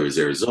 Right. Whether it was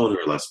Arizona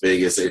or Las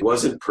Vegas, it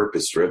wasn't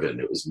purpose-driven.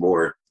 It was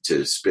more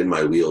to spin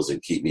my wheels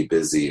and keep me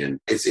busy. And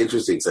it's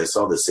interesting because I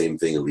saw the same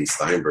thing in Lee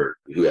Steinberg,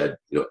 who had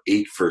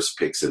 8 first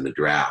picks in the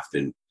draft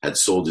and had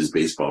sold his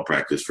baseball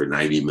practice for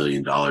 $90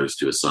 million to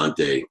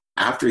Asante.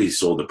 After he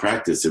sold the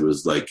practice, it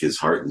was like his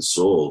heart and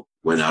soul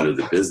went out of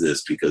the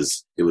business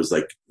because it was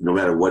like no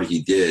matter what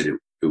he did,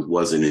 it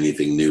wasn't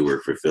anything new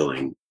or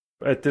fulfilling.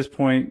 At this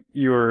point,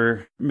 you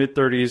were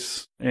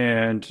mid-30s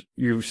and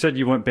you said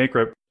you went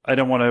bankrupt. I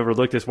don't want to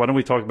overlook this. Why don't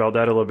we talk about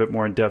that a little bit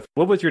more in depth?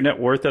 What was your net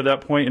worth at that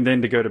point and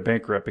then to go to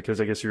bankrupt?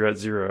 Because I guess you're at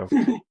 0.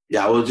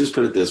 Yeah, well, just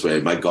put it this way.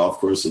 My golf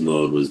course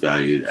alone was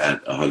valued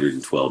at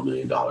 $112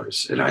 million,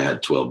 and I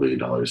had $12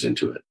 million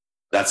into it.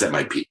 That's at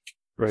my peak.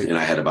 Right. And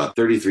I had about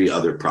 33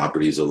 other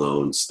properties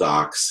alone,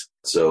 stocks.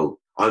 So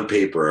on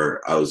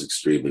paper, I was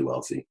extremely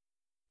wealthy.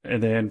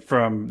 And then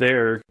from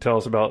there, tell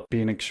us about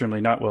being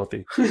extremely not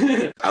wealthy.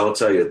 I will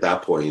tell you at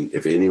that point,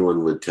 if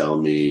anyone would tell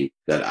me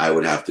that I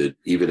would have to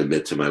even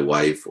admit to my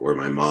wife or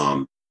my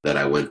mom that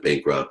I went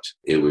bankrupt,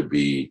 it would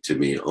be to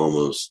me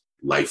almost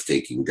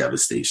life-taking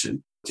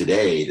devastation.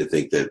 Today, to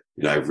think that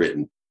I've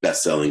written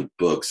best-selling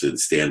books and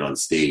stand on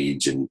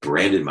stage and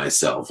branded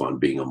myself on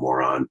being a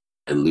moron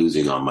and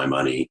losing all my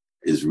money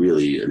is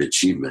really an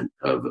achievement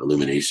of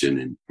illumination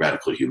and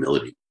radical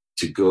humility.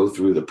 To go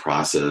through the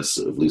process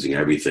of losing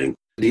everything,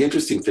 the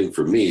interesting thing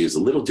for me is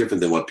a little different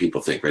than what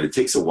people think, right? It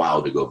takes a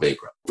while to go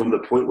bankrupt. From the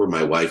point where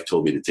my wife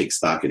told me to take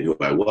stock in who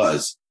I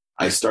was,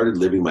 I started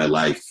living my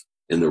life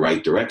in the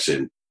right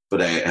direction,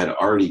 but I had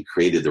already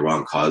created the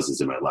wrong causes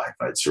in my life.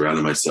 I'd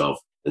surrounded myself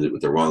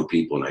with the wrong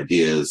people and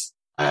ideas.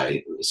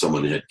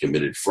 Someone had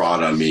committed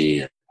fraud on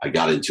me. I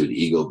got into an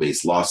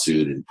ego-based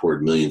lawsuit and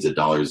poured millions of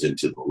dollars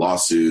into the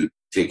lawsuit,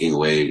 taking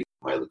away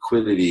my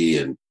liquidity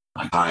and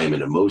my time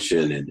and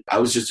emotion. And I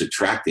was just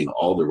attracting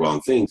all the wrong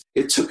things.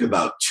 It took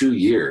about 2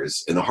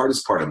 years. And the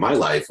hardest part of my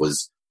life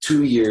was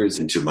 2 years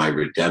into my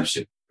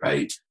redemption,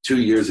 right?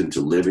 2 years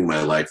into living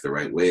my life the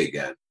right way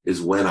again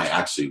is when I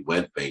actually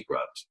went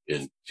bankrupt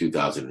in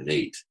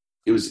 2008.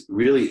 It was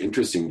really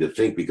interesting to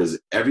think because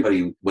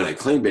everybody, when I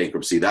claimed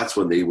bankruptcy, that's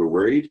when they were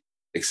worried,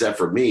 except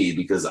for me,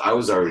 because I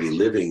was already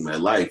living my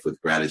life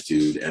with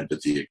gratitude,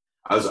 empathy.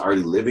 I was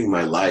already living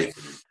my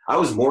life. I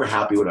was more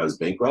happy when I was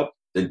bankrupt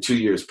than 2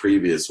 years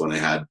previous when I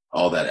had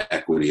all that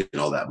equity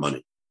and all that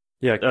money.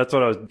 Yeah, that's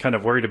what I was kind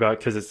of worried about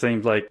because it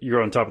seemed like you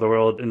were on top of the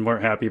world and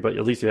weren't happy, but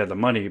at least you had the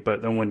money.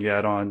 But then when you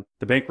add on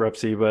the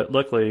bankruptcy, but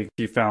luckily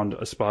you found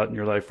a spot in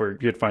your life where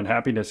you'd find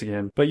happiness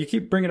again. But you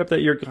keep bringing up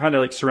that you're kind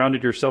of like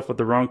surrounded yourself with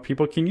the wrong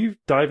people. Can you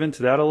dive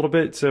into that a little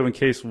bit? So in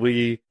case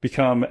we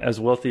become as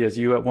wealthy as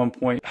you at one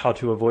point, how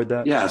to avoid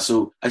that? Yeah,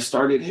 so I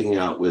started hanging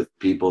out with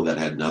people that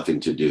had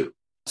nothing to do.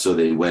 So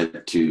they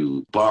went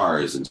to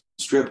bars and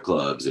strip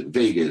clubs and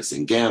Vegas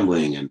and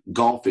gambling and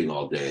golfing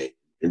all day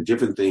and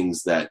different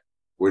things that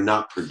were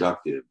not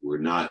productive, were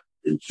not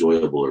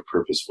enjoyable or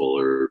purposeful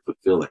or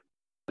fulfilling.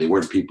 They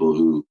weren't people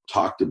who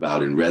talked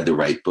about and read the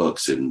right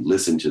books and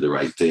listened to the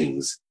right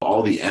things.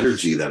 All the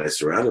energy that I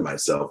surrounded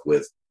myself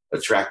with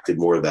attracted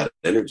more of that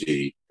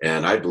energy.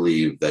 And I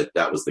believe that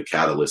that was the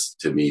catalyst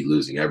to me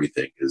losing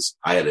everything, because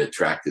I had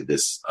attracted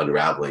this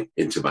unraveling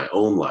into my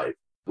own life,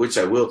 which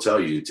I will tell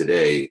you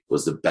today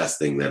was the best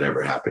thing that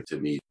ever happened to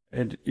me.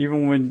 And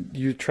even when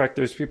you track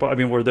those people, I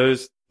mean, were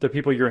those the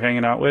people you're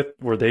hanging out with?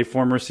 Were they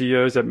former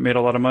CEOs that made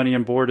a lot of money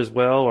on board as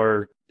well?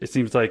 Or it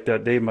seems like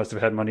that they must have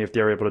had money if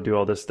they were able to do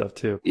all this stuff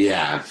too.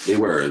 Yeah, they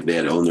were. They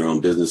had owned their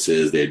own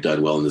businesses. They had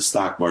done well in the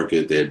stock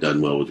market. They had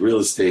done well with real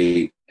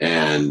estate.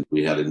 And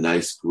we had a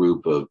nice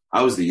group of,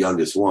 I was the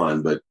youngest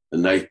one, but a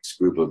nice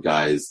group of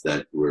guys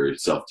that were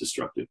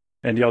self-destructive.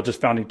 And y'all just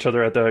found each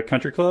other at the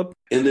country club?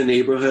 In the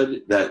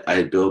neighborhood that I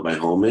had built my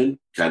home in,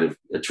 kind of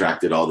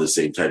attracted all the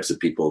same types of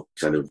people,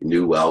 kind of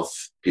new wealth,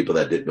 people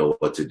that didn't know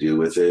what to do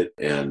with it,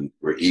 and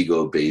were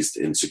ego-based,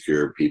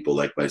 insecure people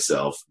like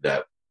myself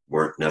that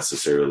weren't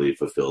necessarily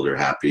fulfilled or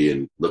happy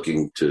and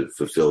looking to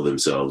fulfill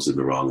themselves in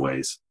the wrong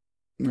ways.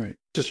 Right.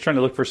 Just trying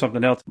to look for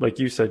something else. Like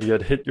you said, you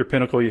had hit your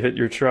pinnacle, you hit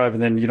your tribe,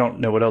 and then you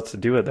don't know what else to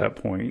do at that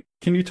point.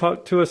 Can you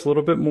talk to us a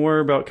little bit more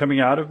about coming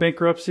out of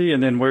bankruptcy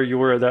and then where you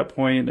were at that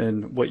point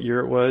and what year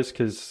it was?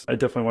 Because I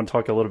definitely want to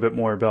talk a little bit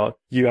more about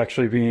you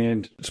actually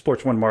being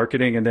Sports One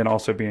marketing and then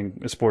also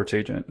being a sports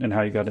agent and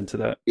how you got into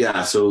that.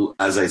 Yeah. So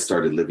as I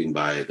started living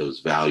by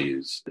those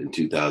values in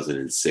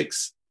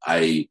 2006,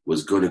 I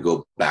was going to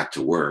go back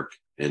to work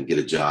and get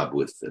a job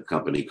with a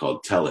company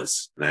called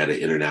TELUS. And I had an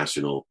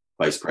international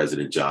vice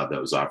president job that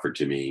was offered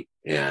to me.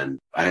 And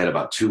I had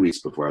about 2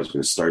 weeks before I was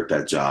going to start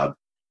that job.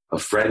 A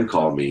friend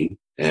called me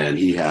and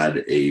he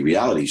had a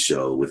reality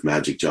show with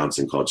Magic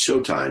Johnson called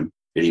Showtime.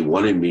 And he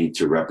wanted me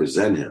to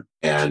represent him.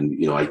 And,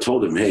 you know, I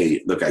told him,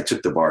 hey, look, I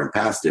took the bar and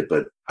passed it,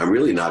 but I'm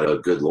really not a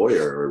good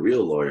lawyer or a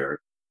real lawyer.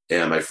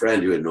 And my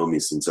friend who had known me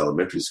since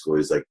elementary school,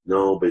 he's like,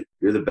 no, but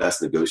you're the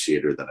best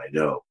negotiator that I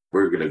know.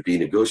 We're going to be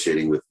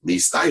negotiating with Lee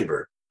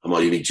Steinberg. I'm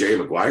like, you mean Jerry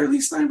Maguire,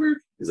 Lee Steinberg?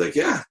 He's like,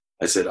 yeah.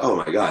 I said, oh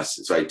my gosh.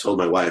 So I told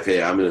my wife,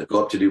 hey, I'm going to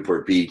go up to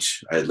Newport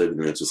Beach. I had lived in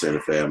Rancho Santa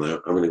Fe. I'm going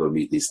to go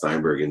meet Lee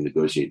Steinberg and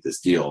negotiate this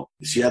deal.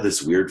 She had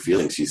this weird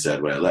feeling, she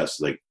said, when I left.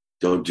 She's like,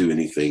 don't do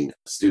anything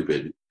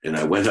stupid. And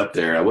I went up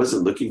there. I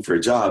wasn't looking for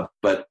a job,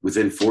 but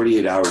within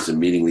 48 hours of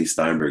meeting Lee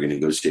Steinberg and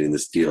negotiating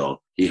this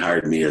deal, he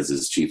hired me as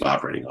his chief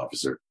operating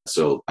officer.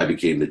 So I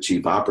became the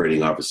chief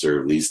operating officer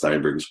of Lee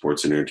Steinberg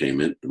Sports and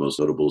Entertainment, the most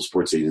notable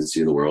sports agency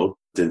in the world.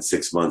 Within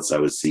 6 months, I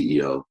was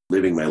CEO,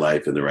 living my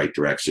life in the right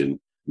direction,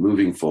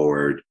 moving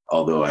forward,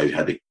 although I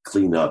had to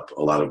clean up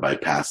a lot of my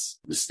past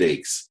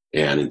mistakes.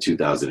 And in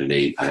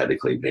 2008, I had to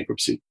claim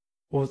bankruptcy.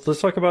 Well,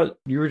 let's talk about,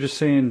 you were just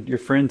saying your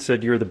friend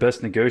said you were the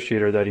best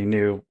negotiator that he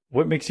knew.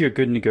 What makes you a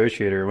good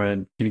negotiator?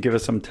 Can you give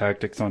us some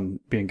tactics on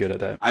being good at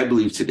that? I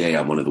believe today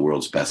I'm one of the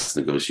world's best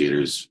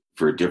negotiators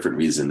for a different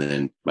reason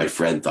than my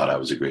friend thought I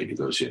was a great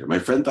negotiator. My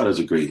friend thought I was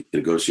a great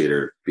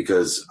negotiator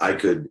because I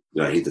could,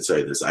 I hate to tell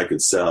you this, I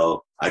could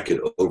sell, I could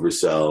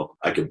oversell,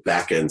 I could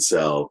back end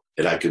sell,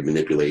 and I could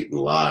manipulate and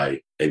lie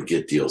and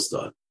get deals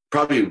done.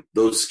 Probably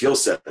those skill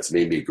sets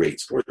made me a great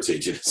sports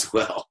agent as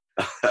well.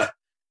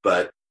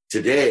 But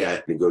today,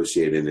 I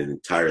negotiate in an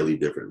entirely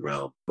different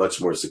realm,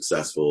 much more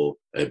successful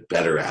and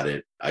better at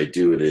it. I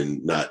do it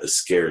in not a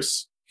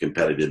scarce,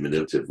 competitive,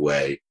 manipulative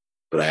way,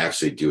 but I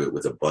actually do it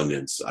with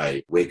abundance.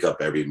 I wake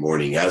up every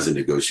morning as a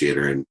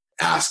negotiator and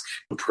ask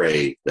and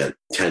pray that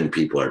 10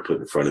 people are put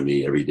in front of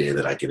me every day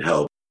that I can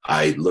help.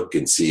 I look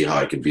and see how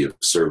I can be of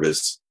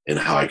service and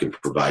how I can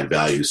provide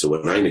value. So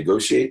when I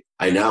negotiate,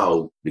 I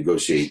now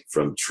negotiate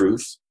from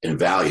truth and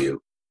value.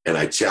 And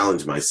I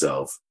challenge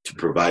myself to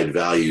provide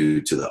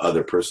value to the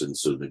other person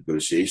so the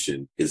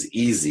negotiation is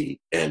easy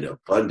and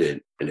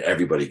abundant and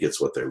everybody gets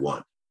what they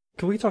want.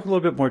 Can we talk a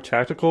little bit more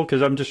tactical?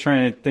 Because I'm just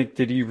trying to think,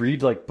 did you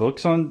read like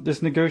books on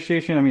this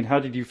negotiation? I mean, how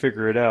did you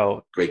figure it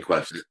out? Great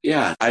question.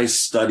 Yeah, I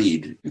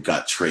studied and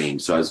got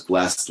trained. So I was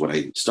blessed when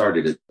I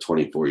started at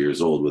 24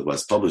 years old with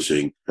West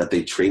Publishing that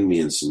they trained me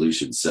in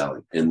solution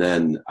selling. And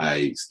then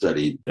I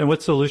studied. And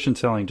what's solution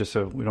selling, just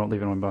so we don't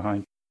leave anyone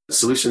behind?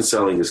 Solution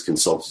selling is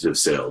consultative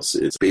sales.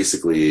 It's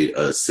basically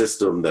a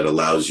system that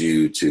allows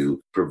you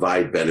to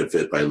provide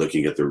benefit by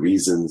looking at the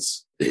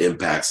reasons, the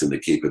impacts, and the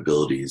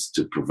capabilities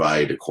to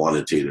provide a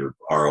quantitative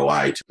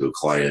ROI to a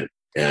client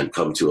and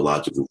come to a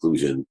logical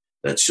conclusion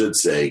that should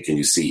say, can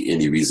you see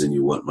any reason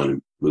you want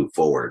to move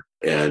forward?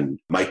 And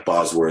Mike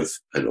Bosworth,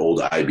 an old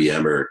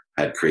IBMer,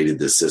 had created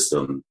this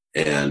system,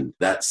 and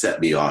that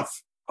set me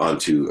off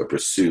onto a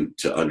pursuit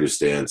to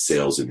understand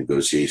sales and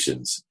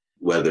negotiations,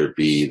 whether it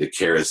be the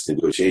Karas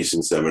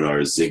negotiation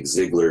seminars, Zig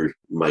Ziglar,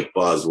 Mike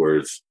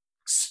Bosworth.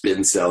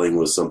 Spin selling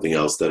was something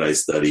else that I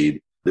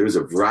studied. There's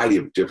a variety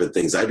of different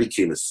things. I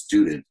became a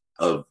student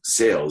of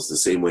sales the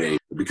same way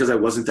because I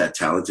wasn't that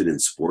talented in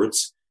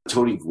sports.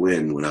 Tony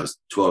Gwynn, when I was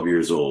 12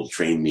 years old,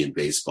 trained me in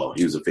baseball.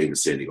 He was a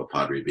famous San Diego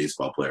Padre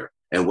baseball player.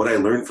 And what I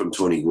learned from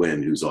Tony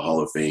Gwynn, who's a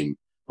Hall of Fame,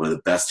 one of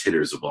the best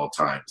hitters of all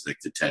time,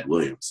 next to Ted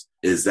Williams,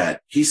 is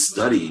that he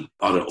studied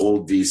on an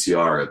old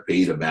VCR, a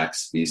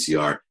Betamax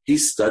VCR. He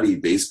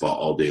studied baseball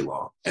all day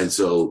long. And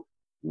so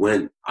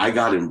when I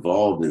got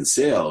involved in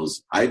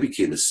sales, I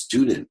became a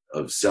student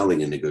of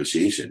selling and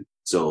negotiation.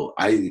 So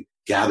I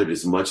gathered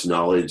as much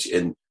knowledge.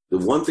 And the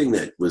one thing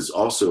that was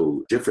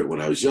also different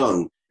when I was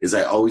young is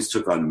I always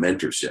took on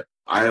mentorship.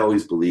 I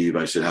always believe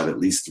I should have at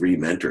least 3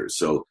 mentors.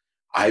 So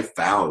I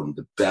found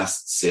the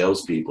best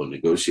salespeople and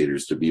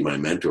negotiators to be my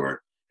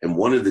mentor. And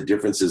one of the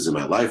differences in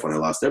my life when I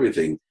lost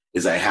everything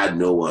is I had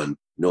no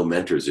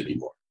mentors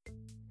anymore.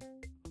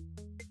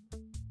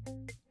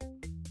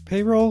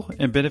 Payroll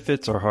and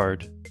benefits are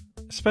hard,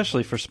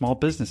 especially for small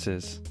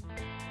businesses.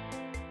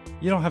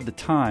 You don't have the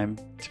time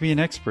to be an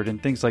expert in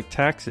things like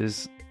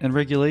taxes and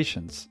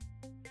regulations.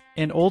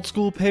 And old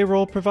school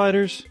payroll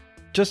providers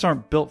just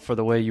aren't built for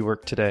the way you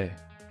work today.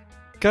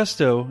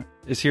 Gusto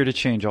is here to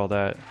change all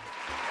that.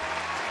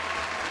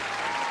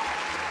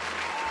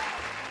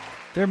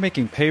 They're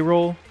making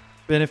payroll,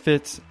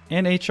 benefits,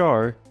 and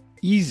HR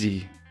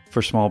easy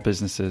for small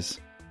businesses.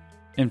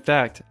 In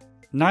fact,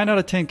 9 out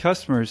of 10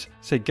 customers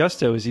say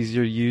Gusto is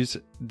easier to use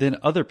than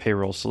other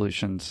payroll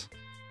solutions.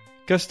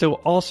 Gusto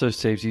also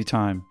saves you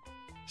time.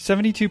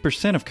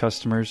 72% of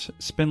customers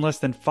spend less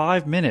than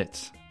 5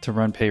 minutes to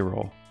run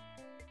payroll.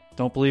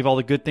 Don't believe all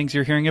the good things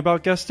you're hearing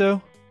about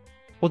Gusto?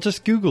 Well,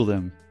 just Google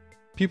them.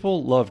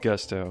 People love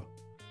Gusto.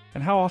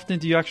 And how often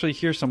do you actually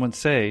hear someone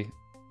say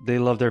they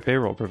love their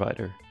payroll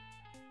provider?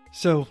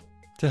 So,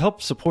 to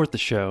help support the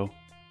show,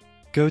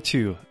 go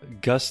to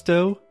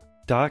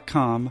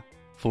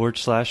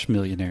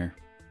gusto.com/millionaire.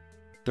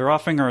 They're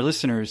offering our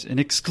listeners an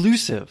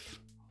exclusive,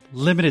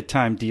 limited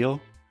time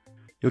deal.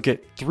 You'll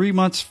get 3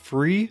 months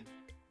free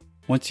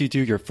once you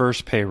do your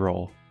first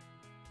payroll.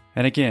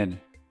 And again,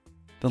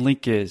 the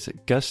link is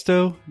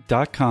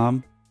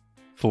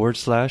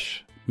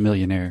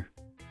gusto.com/millionaire.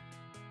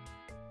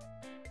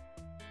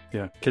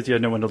 Yeah, because you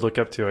had no one to look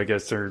up to, I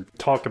guess, or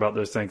talk about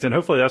those things. And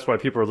hopefully that's why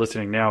people are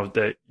listening now,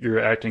 that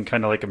you're acting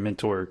kind of like a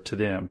mentor to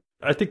them.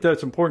 I think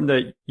that's important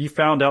that you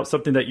found out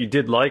something that you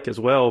did like as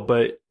well,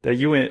 but that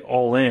you went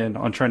all in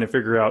on trying to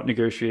figure out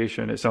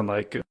negotiation. It sounded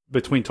like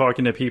between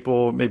talking to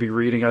people, maybe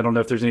reading, I don't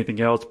know if there's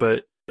anything else,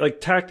 but like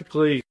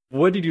tactically,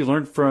 what did you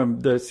learn from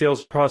the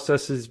sales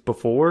processes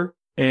before?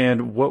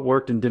 And what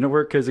worked and didn't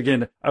work? Because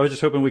again, I was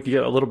just hoping we could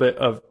get a little bit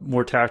of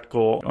more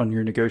tactical on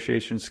your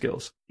negotiation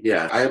skills.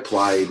 Yeah, I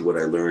applied what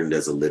I learned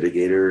as a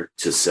litigator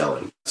to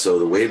selling. So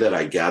the way that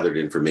I gathered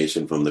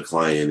information from the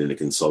client in a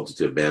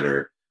consultative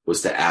manner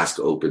was to ask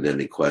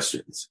open-ended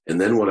questions.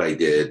 And then what I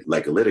did,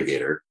 like a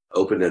litigator,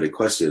 open-ended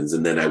questions,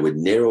 and then I would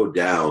narrow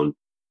down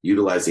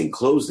utilizing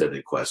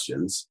closed-ended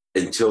questions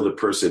until the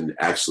person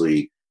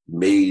actually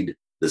made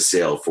the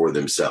sale for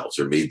themselves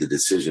or made the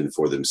decision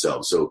for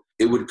themselves. So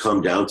it would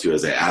come down to,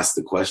 as I asked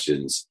the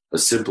questions, a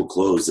simple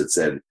close that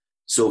said,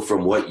 so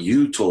from what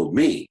you told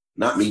me,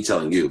 not me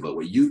telling you, but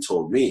what you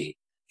told me,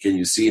 can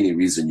you see any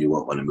reason you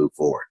won't want to move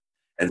forward?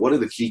 And one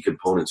of the key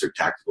components or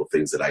tactical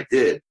things that I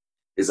did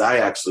is I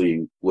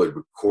actually would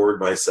record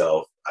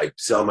myself. I'd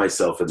sell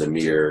myself in the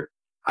mirror.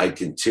 I'd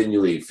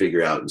continually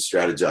figure out and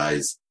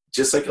strategize,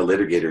 just like a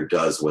litigator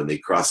does when they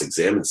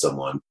cross-examine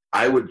someone.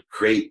 I would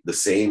create the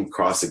same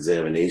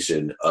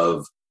cross-examination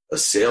of a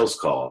sales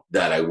call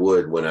that I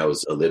would when I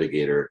was a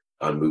litigator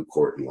on moot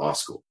court in law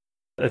school.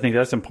 I think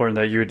that's important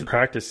that you would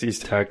practice these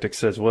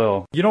tactics as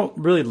well. You don't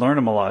really learn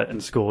them a lot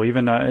in school.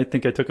 Even I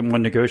think I took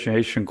one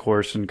negotiation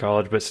course in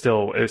college, but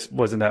still it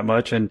wasn't that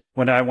much. And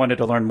when I wanted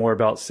to learn more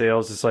about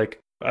sales, it's like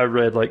I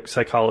read like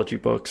psychology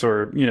books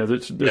or,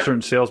 there's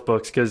certain sales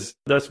books because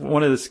that's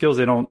one of the skills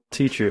they don't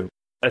teach you.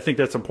 I think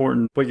that's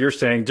important. What you're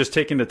saying, just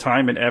taking the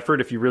time and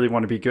effort, if you really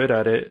want to be good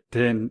at it,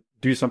 then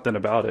do something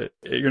about it.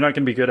 You're not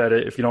going to be good at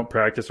it if you don't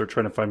practice or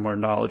try to find more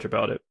knowledge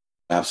about it.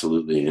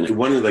 Absolutely. And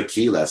one of the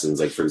key lessons,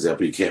 like, for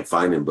example, you can't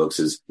find in books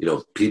is,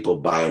 people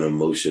buy on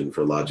emotion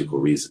for logical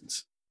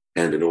reasons.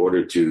 And in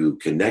order to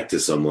connect to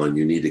someone,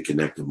 you need to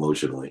connect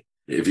emotionally.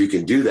 If you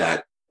can do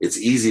that, it's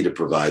easy to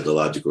provide the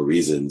logical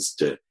reasons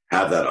to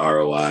have that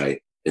ROI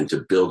and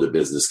to build a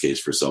business case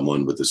for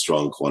someone with a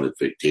strong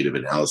quantitative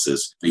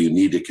analysis. You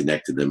need to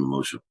connect to them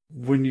emotionally.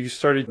 When you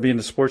started being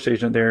a sports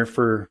agent there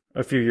for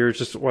a few years,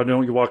 just why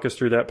don't you walk us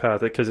through that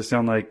path? Because it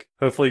sounds like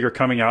hopefully you're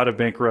coming out of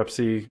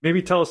bankruptcy.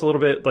 Maybe tell us a little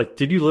bit, like,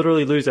 did you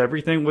literally lose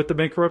everything with the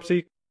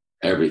bankruptcy?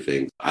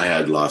 Everything. I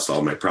had lost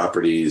all my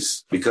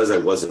properties. Because I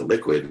wasn't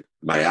liquid,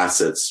 my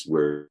assets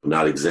were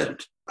not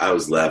exempt. I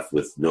was left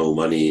with no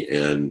money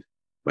and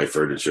my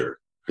furniture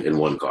in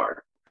one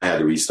car. I had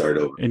to restart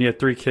over. And you had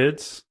 3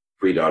 kids?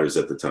 3 daughters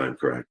at the time,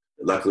 correct.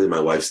 Luckily, my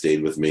wife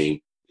stayed with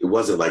me. It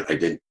wasn't like I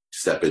didn't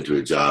step into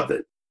a job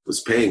that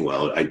was paying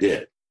well. I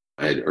did.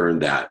 I had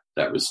earned that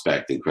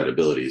respect and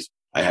credibility.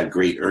 I had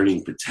great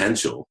earning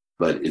potential,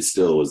 but it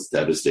still was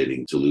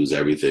devastating to lose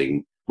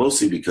everything,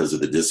 mostly because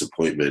of the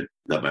disappointment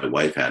that my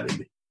wife had in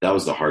me. That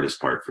was the hardest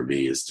part for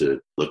me, is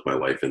to look my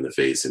wife in the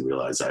face and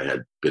realize I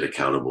had been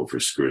accountable for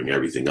screwing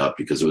everything up,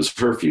 because it was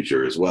her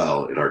future as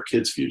well and our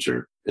kids'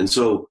 future. And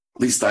so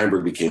Lee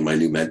Steinberg became my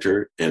new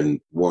mentor, and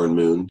Warren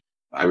Moon.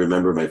 I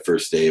remember my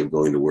first day of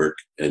going to work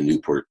in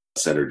Newport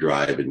Center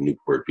Drive in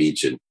Newport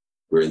Beach, and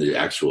we're in the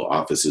actual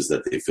offices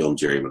that they filmed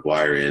Jerry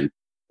Maguire in.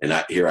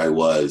 And here I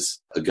was,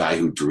 a guy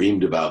who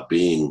dreamed about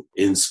being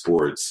in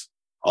sports.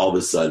 All of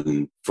a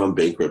sudden, from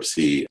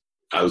bankruptcy,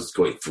 I was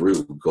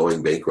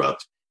going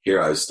bankrupt. Here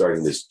I was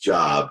starting this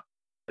job,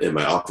 and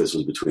my office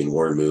was between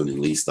Warren Moon and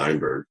Lee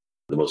Steinberg,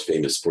 the most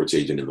famous sports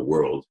agent in the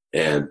world,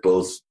 and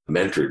both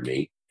mentored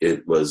me.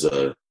 It was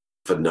a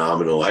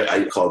phenomenal.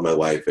 I called my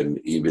wife and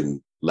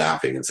even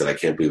laughing and said, I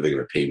can't believe they're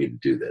going to pay me to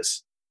do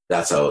this.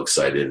 That's how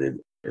excited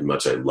and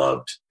much I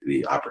loved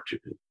the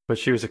opportunity. But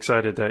she was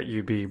excited that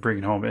you'd be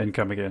bringing home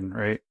income again,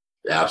 right?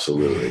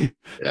 Absolutely.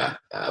 Yeah,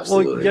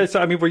 absolutely. Well, yeah, so,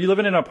 I mean, were you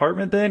living in an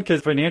apartment then?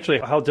 Because financially,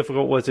 how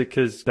difficult was it?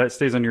 Because that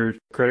stays on your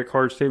credit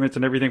card statements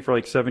and everything for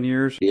like 7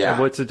 years. Yeah.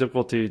 And what's the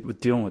difficulty with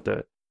dealing with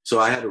that? So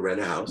I had to rent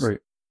a house. Right.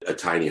 A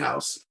tiny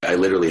house. I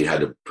literally had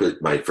to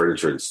put my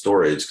furniture in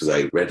storage because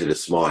I rented a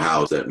small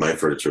house that my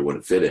furniture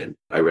wouldn't fit in.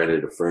 I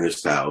rented a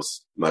furnished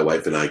house. My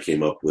wife and I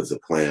came up with a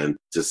plan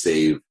to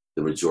save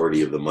the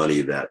majority of the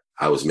money that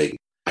I was making.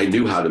 I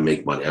knew how to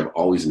make money. I've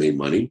always made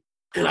money.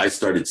 And I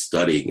started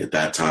studying at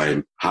that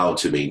time how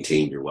to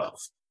maintain your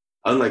wealth.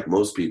 Unlike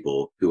most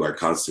people who are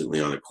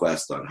constantly on a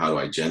quest on how do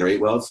I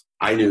generate wealth,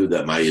 I knew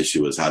that my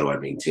issue was how do I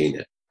maintain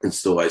it. And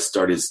so I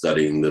started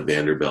studying the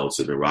Vanderbilts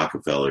and the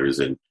Rockefellers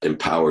and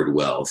empowered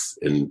wealth,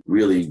 and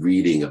really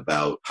reading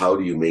about how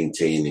do you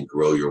maintain and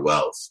grow your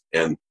wealth.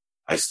 And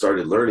I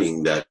started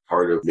learning that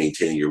part of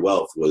maintaining your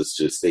wealth was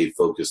to stay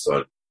focused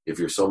on, if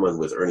you're someone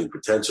with earning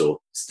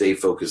potential, stay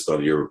focused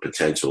on your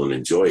potential and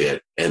enjoy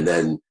it. And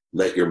then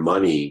let your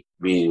money,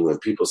 meaning when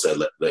people said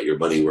let your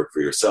money work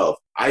for yourself,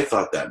 I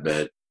thought that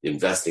meant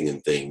investing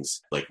in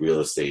things like real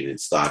estate and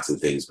stocks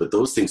and things, but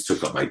those things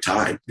took up my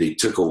time. They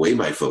took away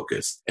my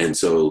focus. And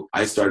so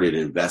I started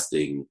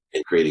investing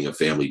in creating a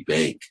family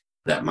bank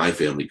that my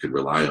family could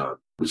rely on,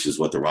 which is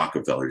what the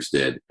Rockefellers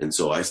did. And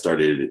so I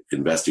started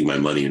investing my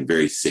money in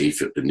very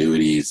safe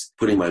annuities,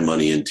 putting my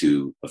money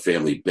into a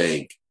family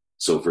bank.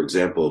 So for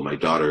example, my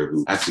daughter,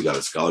 who actually got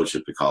a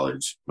scholarship to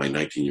college, my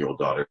 19-year-old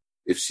daughter,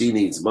 if she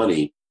needs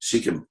money, she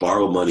can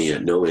borrow money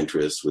at no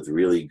interest with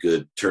really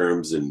good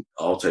terms and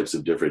all types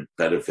of different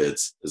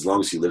benefits. As long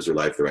as she lives her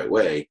life the right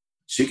way,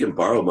 she can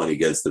borrow money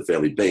against the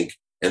family bank.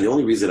 And the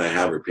only reason I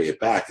have her pay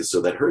it back is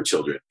so that her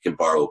children can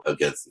borrow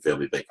against the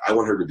family bank. I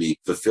want her to be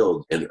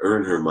fulfilled and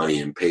earn her money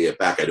and pay it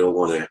back. I don't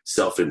want to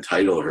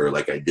self-entitle her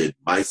like I did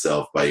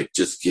myself by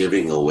just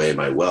giving away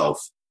my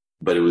wealth.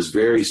 But it was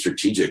very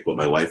strategic what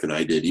my wife and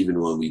I did. Even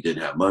when we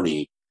didn't have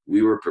money,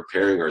 we were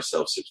preparing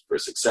ourselves for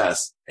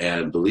success.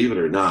 And believe it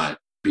or not,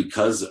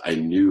 because I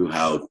knew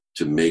how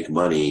to make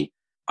money,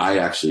 I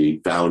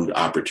actually found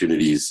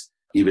opportunities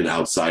even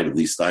outside of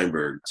Lee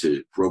Steinberg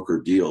to broker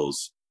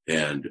deals.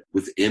 And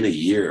within a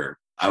year,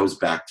 I was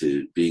back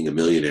to being a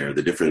millionaire.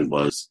 The difference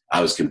was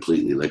I was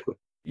completely liquid.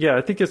 Yeah,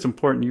 I think it's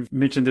important. You've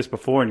mentioned this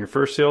before in your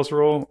first sales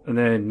role, and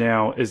then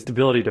now is the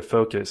ability to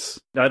focus.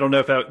 I don't know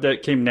if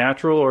that came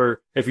natural or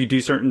if you do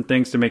certain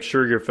things to make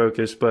sure you're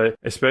focused, but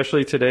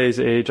especially today's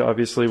age,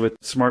 obviously with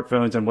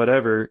smartphones and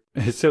whatever,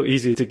 it's so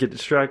easy to get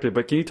distracted.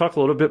 But can you talk a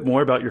little bit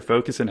more about your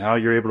focus and how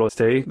you're able to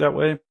stay that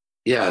way?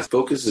 Yeah,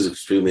 focus is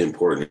extremely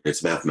important.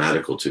 It's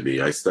mathematical to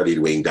me. I studied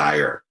Wayne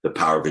Dyer, The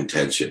Power of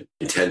Intention.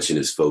 Intention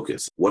is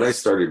focus. What I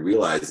started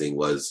realizing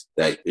was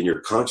that in your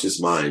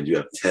conscious mind, you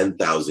have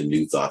 10,000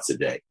 new thoughts a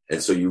day.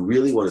 And so you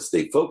really want to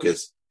stay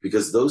focused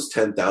because those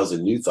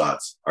 10,000 new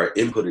thoughts are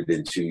inputted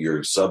into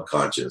your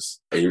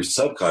subconscious. And your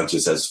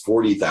subconscious has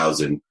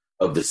 40,000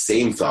 of the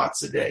same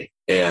thoughts a day.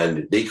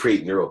 And they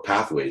create neural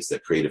pathways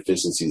that create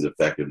efficiencies,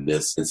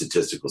 effectiveness, and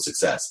statistical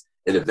success.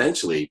 And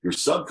eventually your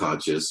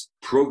subconscious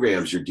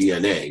programs your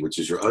DNA, which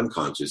is your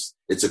unconscious.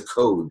 It's a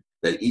code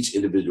that each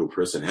individual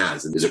person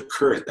has, and there's a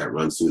current that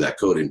runs through that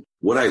code. And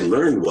what I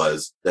learned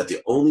was that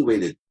the only way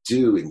to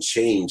do and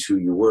change who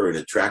you were and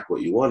attract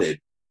what you wanted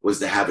was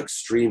to have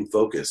extreme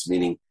focus,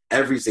 meaning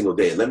every single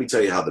day. And let me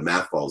tell you how the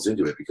math falls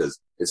into it, because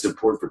it's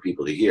important for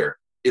people to hear.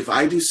 If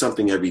I do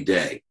something every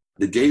day,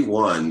 the day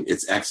one,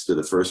 it's X to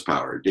the first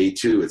power. Day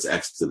two, it's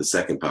X to the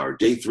second power.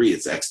 Day three,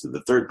 it's X to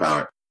the third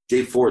power.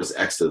 Day four is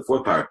X to the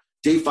fourth power.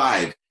 Day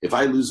five, if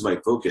I lose my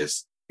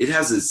focus, it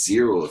has a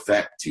zero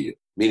effect to you,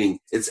 meaning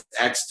it's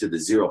X to the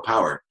zero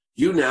power.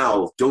 You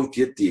now don't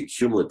get the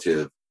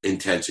accumulative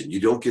intention.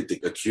 You don't get the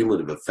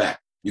accumulative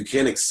effect. You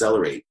can't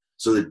accelerate.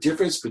 So the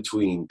difference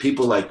between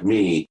people like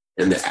me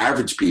and the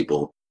average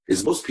people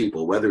is most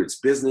people, whether it's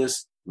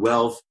business,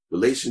 wealth,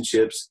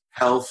 relationships,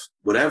 health,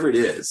 whatever it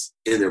is,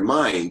 in their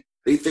mind,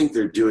 they think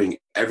they're doing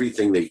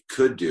everything they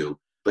could do.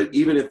 But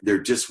even if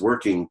they're just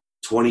working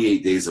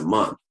 28 days a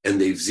month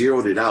and they've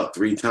zeroed it out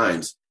 3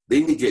 times,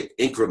 they may get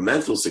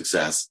incremental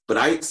success. But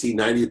I see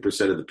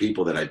 90% of the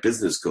people that I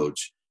business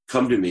coach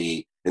come to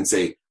me and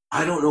say,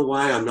 I don't know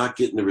why I'm not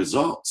getting the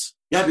results.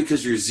 Yeah,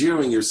 because you're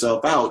zeroing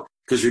yourself out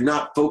because you're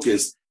not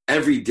focused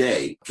every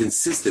day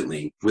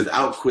consistently,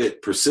 without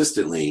quit,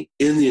 persistently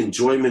in the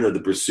enjoyment of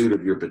the pursuit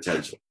of your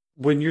potential.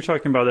 When you're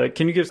talking about that,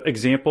 can you give an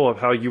example of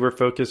how you were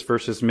focused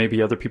versus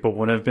maybe other people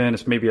wouldn't have been?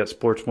 It's maybe at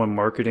Sports One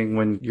Marketing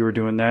when you were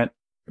doing that.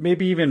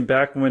 Maybe even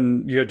back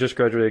when you had just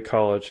graduated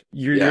college,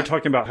 you're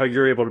talking about how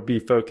you're able to be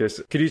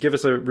focused. Could you give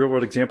us a real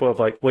world example of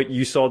like what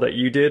you saw that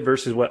you did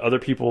versus what other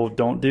people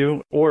don't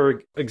do,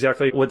 or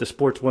exactly what the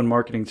Sports One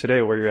Marketing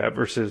today, where you're at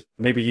versus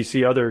maybe you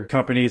see other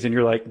companies and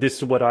you're like, this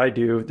is what I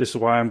do. This is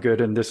why I'm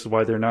good. And this is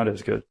why they're not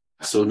as good.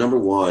 So number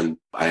one,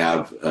 I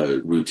have a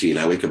routine.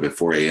 I wake up at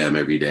 4 a.m.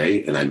 every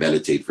day and I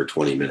meditate for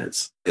 20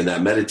 minutes. And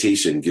that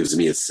meditation gives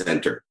me a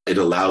center. It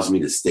allows me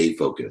to stay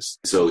focused.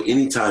 So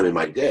anytime in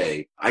my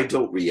day, I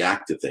don't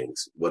react to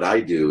things. What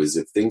I do is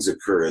if things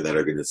occur that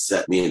are going to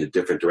set me in a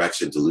different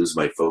direction to lose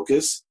my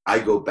focus, I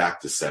go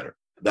back to center.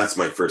 That's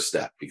my first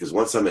step, because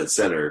once I'm at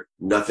center,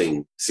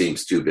 nothing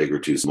seems too big or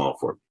too small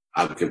for me.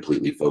 I'm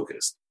completely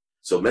focused.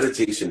 So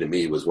meditation to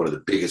me was one of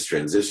the biggest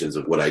transitions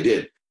of what I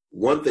did.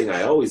 One thing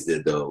I always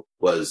did, though,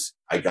 was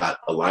I got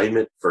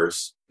alignment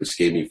first, which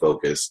gave me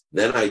focus.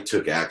 Then I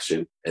took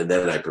action, and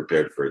then I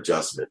prepared for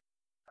adjustment.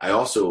 I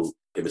also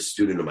am a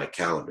student of my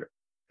calendar.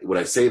 When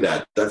I say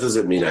that, that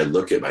doesn't mean I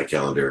look at my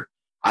calendar.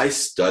 I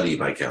study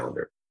my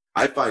calendar.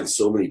 I find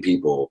so many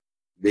people,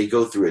 they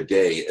go through a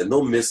day, and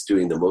they'll miss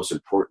doing the most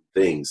important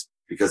things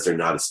because they're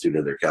not a student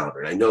of their calendar.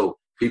 And I know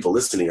people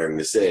listening are going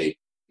to say,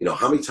 you know,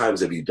 how many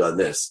times have you done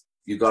this?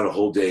 You've gone a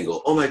whole day and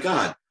go, oh my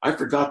God, I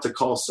forgot to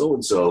call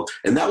so-and-so.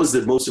 And that was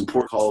the most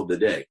important call of the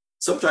day.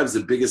 Sometimes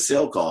the biggest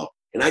sale call.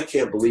 And I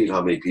can't believe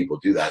how many people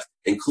do that,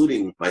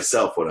 including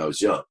myself when I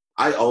was young.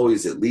 I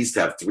always at least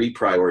have 3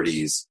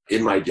 priorities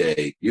in my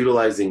day,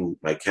 utilizing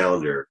my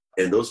calendar.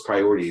 And those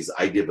priorities,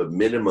 I give a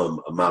minimum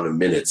amount of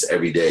minutes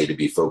every day to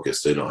be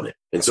focused in on it.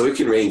 And so it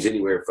can range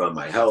anywhere from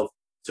my health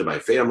to my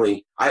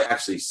family. I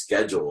actually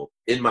schedule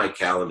in my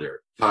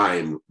calendar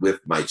time with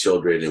my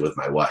children and with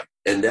my wife.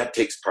 And that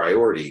takes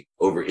priority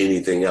over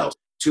anything else.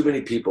 Too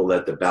many people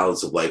let the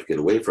balance of life get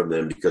away from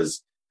them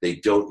because they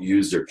don't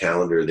use their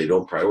calendar. They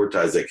don't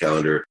prioritize their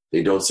calendar.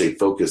 They don't stay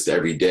focused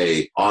every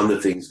day on the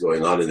things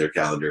going on in their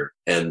calendar.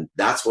 And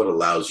that's what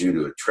allows you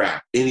to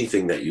attract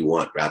anything that you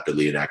want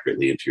rapidly and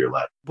accurately into your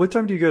life. What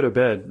time do you go to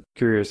bed?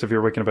 Curious if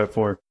you're waking up at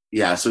 4.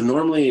 Yeah, so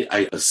normally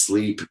I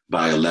sleep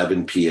by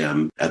 11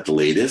 p.m. at the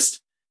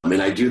latest. I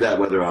mean, I do that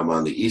whether I'm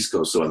on the East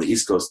Coast. So on the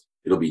East Coast,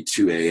 it'll be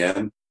 2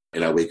 a.m.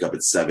 and I wake up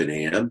at 7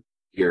 a.m.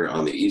 here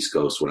on the East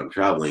Coast when I'm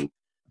traveling.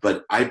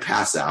 But I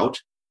pass out.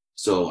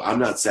 So I'm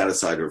not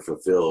satisfied or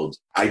fulfilled.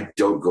 I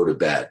don't go to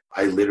bed.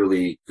 I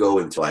literally go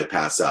until I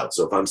pass out.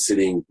 So if I'm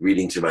sitting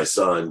reading to my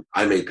son,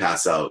 I may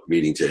pass out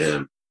reading to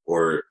him,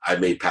 or I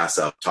may pass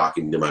out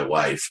talking to my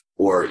wife,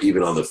 or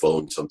even on the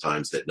phone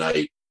sometimes at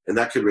night. And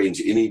that could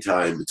range any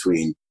time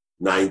between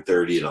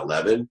 9:30 and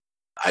 11.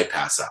 I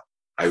pass out.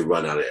 I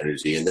run out of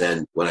energy. And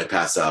then when I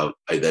pass out,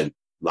 I then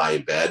lie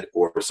in bed,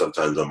 or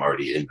sometimes I'm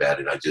already in bed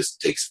and it just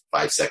takes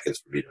 5 seconds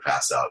for me to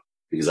pass out,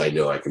 because I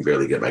know I can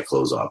barely get my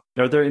clothes off.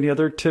 Are there any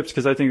other tips?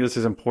 Because I think this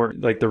is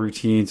important, like the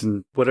routines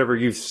and whatever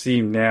you've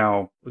seen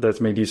now that's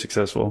made you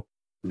successful.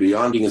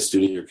 Beyond being a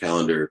student of your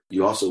calendar,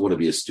 you also want to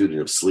be a student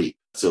of sleep.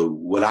 So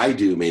what I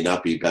do may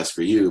not be best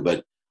for you,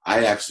 but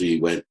I actually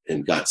went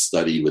and got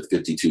studied with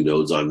 52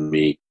 nodes on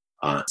me,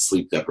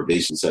 sleep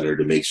deprivation center,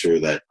 to make sure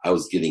that I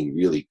was getting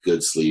really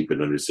good sleep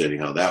and understanding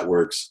how that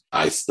works.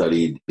 I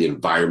studied the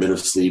environment of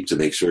sleep to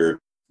make sure.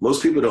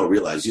 Most people don't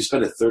realize you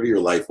spend a third of your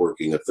life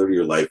working, a third of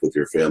your life with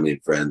your family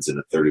and friends, and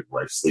a third of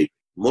your life sleeping.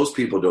 Most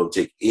people don't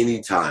take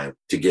any time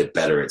to get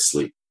better at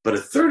sleep. But a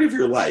third of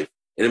your life,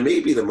 and it may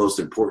be the most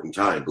important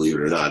time, believe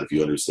it or not, if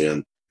you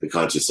understand the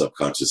conscious,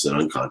 subconscious, and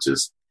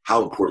unconscious,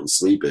 how important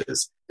sleep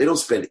is. They don't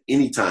spend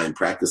any time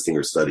practicing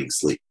or studying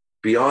sleep.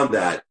 Beyond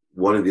that,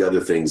 one of the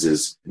other things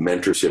is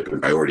mentorship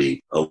and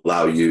priority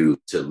allow you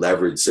to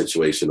leverage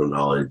situational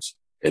knowledge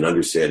and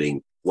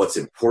understanding what's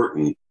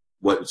important,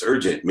 what's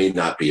urgent may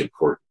not be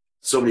important.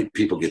 So many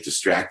people get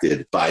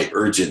distracted by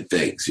urgent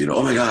things.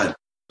 Oh my God,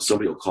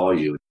 somebody will call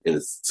you and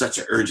it's such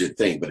an urgent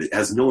thing, but it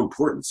has no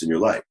importance in your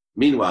life.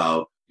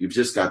 Meanwhile, you've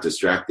just got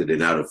distracted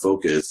and out of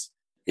focus,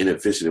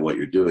 inefficient in what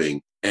you're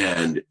doing,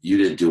 and you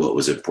didn't do what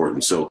was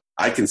important. So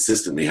I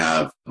consistently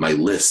have my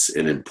lists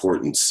in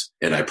importance,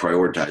 and I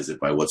prioritize it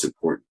by what's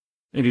important.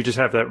 And you just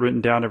have that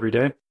written down every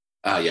day?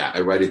 Yeah,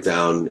 I write it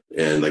down.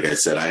 And like I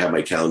said, I have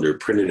my calendar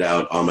printed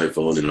out on my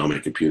phone and on my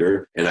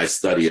computer, and I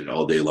study it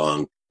all day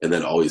long, and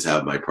then always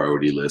have my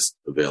priority list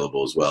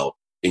available as well,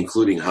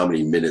 including how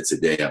many minutes a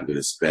day I'm going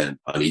to spend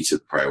on each of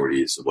the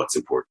priorities of what's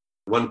important.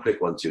 One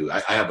quick one too.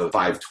 I have a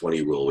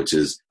 5-20 rule, which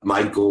is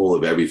my goal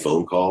of every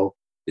phone call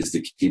is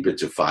to keep it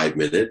to 5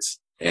 minutes.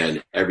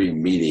 And every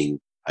meeting,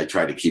 I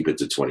try to keep it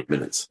to 20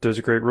 minutes. Those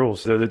are great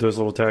rules. Those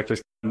little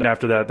tactics. And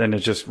after that, then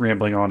it's just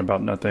rambling on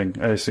about nothing,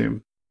 I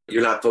assume.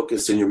 You're not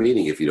focused in your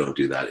meeting if you don't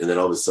do that. And then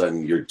all of a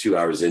sudden you're 2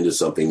 hours into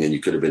something and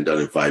you could have been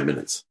done in 5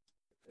 minutes.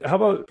 How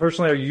about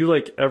personally, are you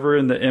like ever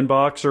in the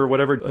inbox or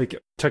whatever,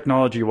 like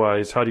technology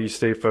wise, how do you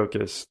stay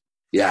focused?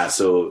 Yeah,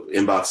 so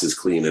inbox is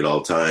clean at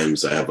all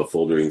times. I have a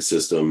foldering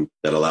system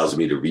that allows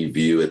me to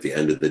review at the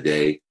end of the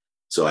day.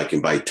 So I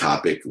can by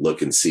topic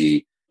look and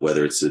see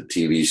whether it's a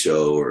TV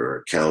show or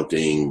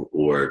accounting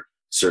or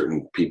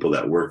certain people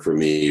that work for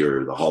me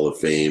or the Hall of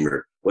Fame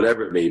or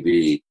whatever it may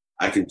be.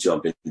 I can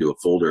jump into a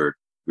folder,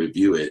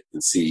 review it,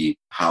 and see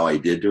how I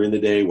did during the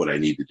day, what I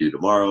need to do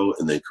tomorrow,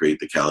 and then create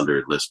the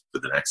calendar list for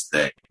the next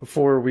day.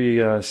 Before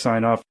we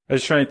sign off, I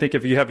was trying to think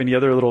if you have any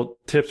other little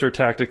tips or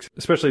tactics,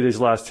 especially these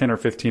last 10 or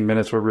 15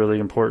 minutes were really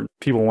important.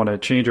 People want to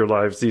change their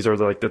lives. These are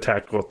like the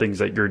tactical things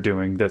that you're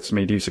doing that's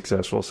made you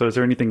successful. So is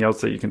there anything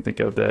else that you can think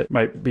of that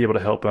might be able to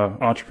help an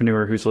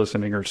entrepreneur who's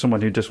listening or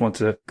someone who just wants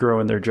to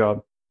grow in their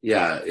job?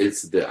 Yeah,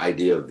 it's the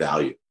idea of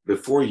value.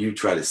 Before you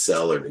try to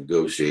sell or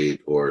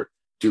negotiate or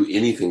do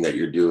anything that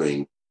you're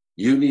doing,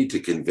 you need to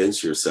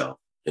convince yourself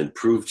and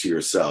prove to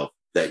yourself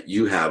that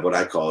you have what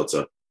I call it's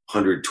a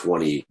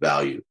 120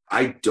 value.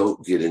 I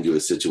don't get into a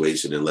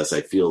situation unless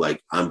I feel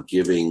like I'm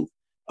giving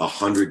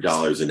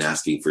 $100 and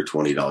asking for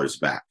 $20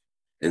 back.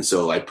 And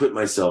so I put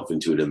myself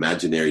into an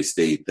imaginary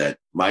state that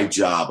my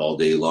job all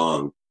day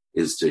long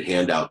is to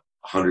hand out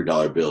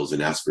 $100 bills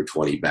and ask for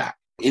 20 back.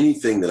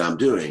 Anything that I'm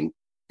doing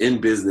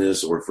in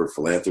business or for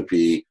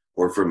philanthropy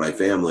or for my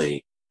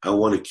family, I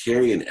want to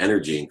carry an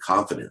energy and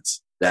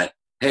confidence that,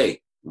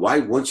 hey, why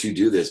won't you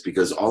do this?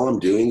 Because all I'm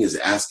doing is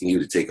asking you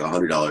to take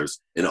 $100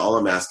 and all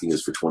I'm asking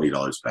is for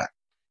 $20 back.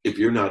 If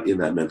you're not in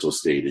that mental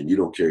state and you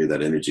don't carry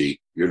that energy,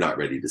 you're not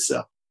ready to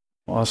sell.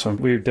 Awesome.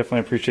 We definitely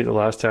appreciate the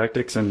last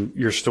tactics and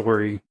your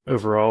story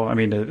overall. I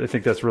mean, I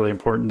think that's really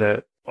important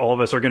that all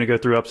of us are going to go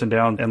through ups and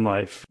downs in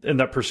life. In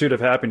that pursuit of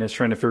happiness,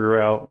 trying to figure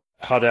out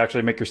how to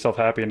actually make yourself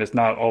happy. And it's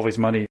not always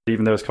money,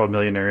 even though it's called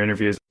Millionaire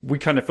Interviews. We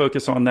kind of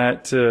focus on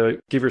that to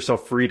give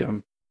yourself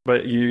freedom.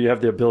 But you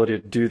have the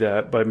ability to do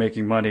that by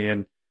making money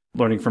and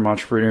learning from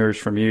entrepreneurs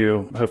from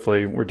you.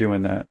 Hopefully we're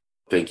doing that.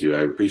 Thank you.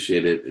 I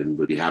appreciate it and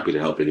would be happy to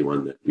help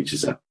anyone that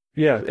reaches out.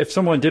 Yeah. If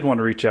someone did want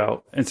to reach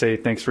out and say,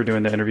 thanks for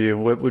doing the interview,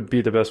 what would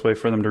be the best way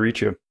for them to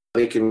reach you?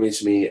 They can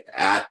reach me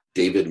at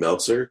David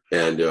Meltzer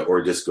and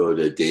or just go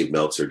to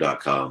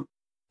davemeltzer.com.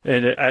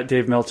 And at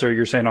Dave Meltzer,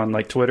 you're saying on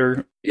like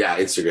Twitter? Yeah,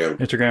 Instagram.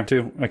 Instagram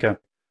too? Okay.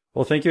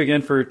 Well, thank you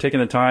again for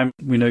taking the time.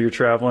 We know you're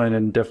traveling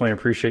and definitely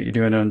appreciate you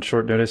doing it on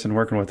short notice and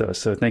working with us.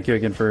 So thank you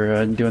again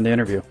for doing the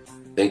interview.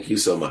 Thank you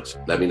so much.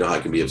 Let me know how I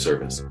can be of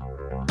service.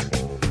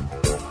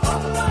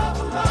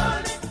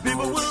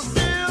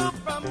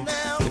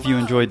 If you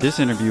enjoyed this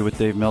interview with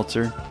Dave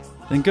Meltzer,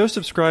 then go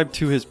subscribe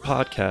to his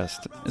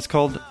podcast. It's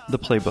called The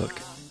Playbook.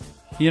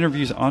 He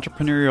interviews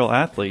entrepreneurial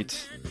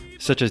athletes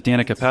such as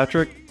Danica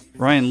Patrick,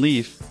 Ryan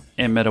Leaf,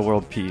 and Meta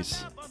World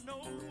Peace.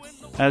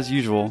 As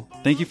usual,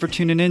 thank you for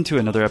tuning in to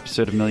another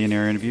episode of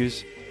Millionaire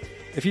Interviews.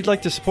 If you'd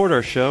like to support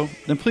our show,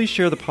 then please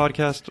share the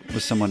podcast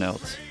with someone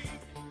else.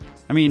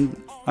 I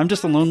mean, I'm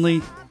just a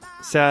lonely,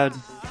 sad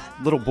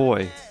little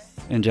boy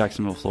in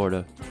Jacksonville,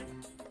 Florida,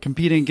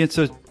 competing against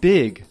those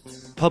big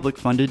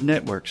public-funded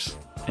networks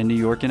in New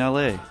York and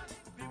LA.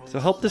 So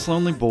help this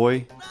lonely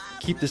boy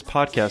keep this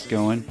podcast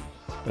going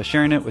by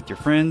sharing it with your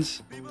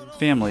friends,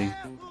 family,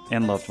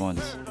 and loved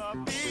ones.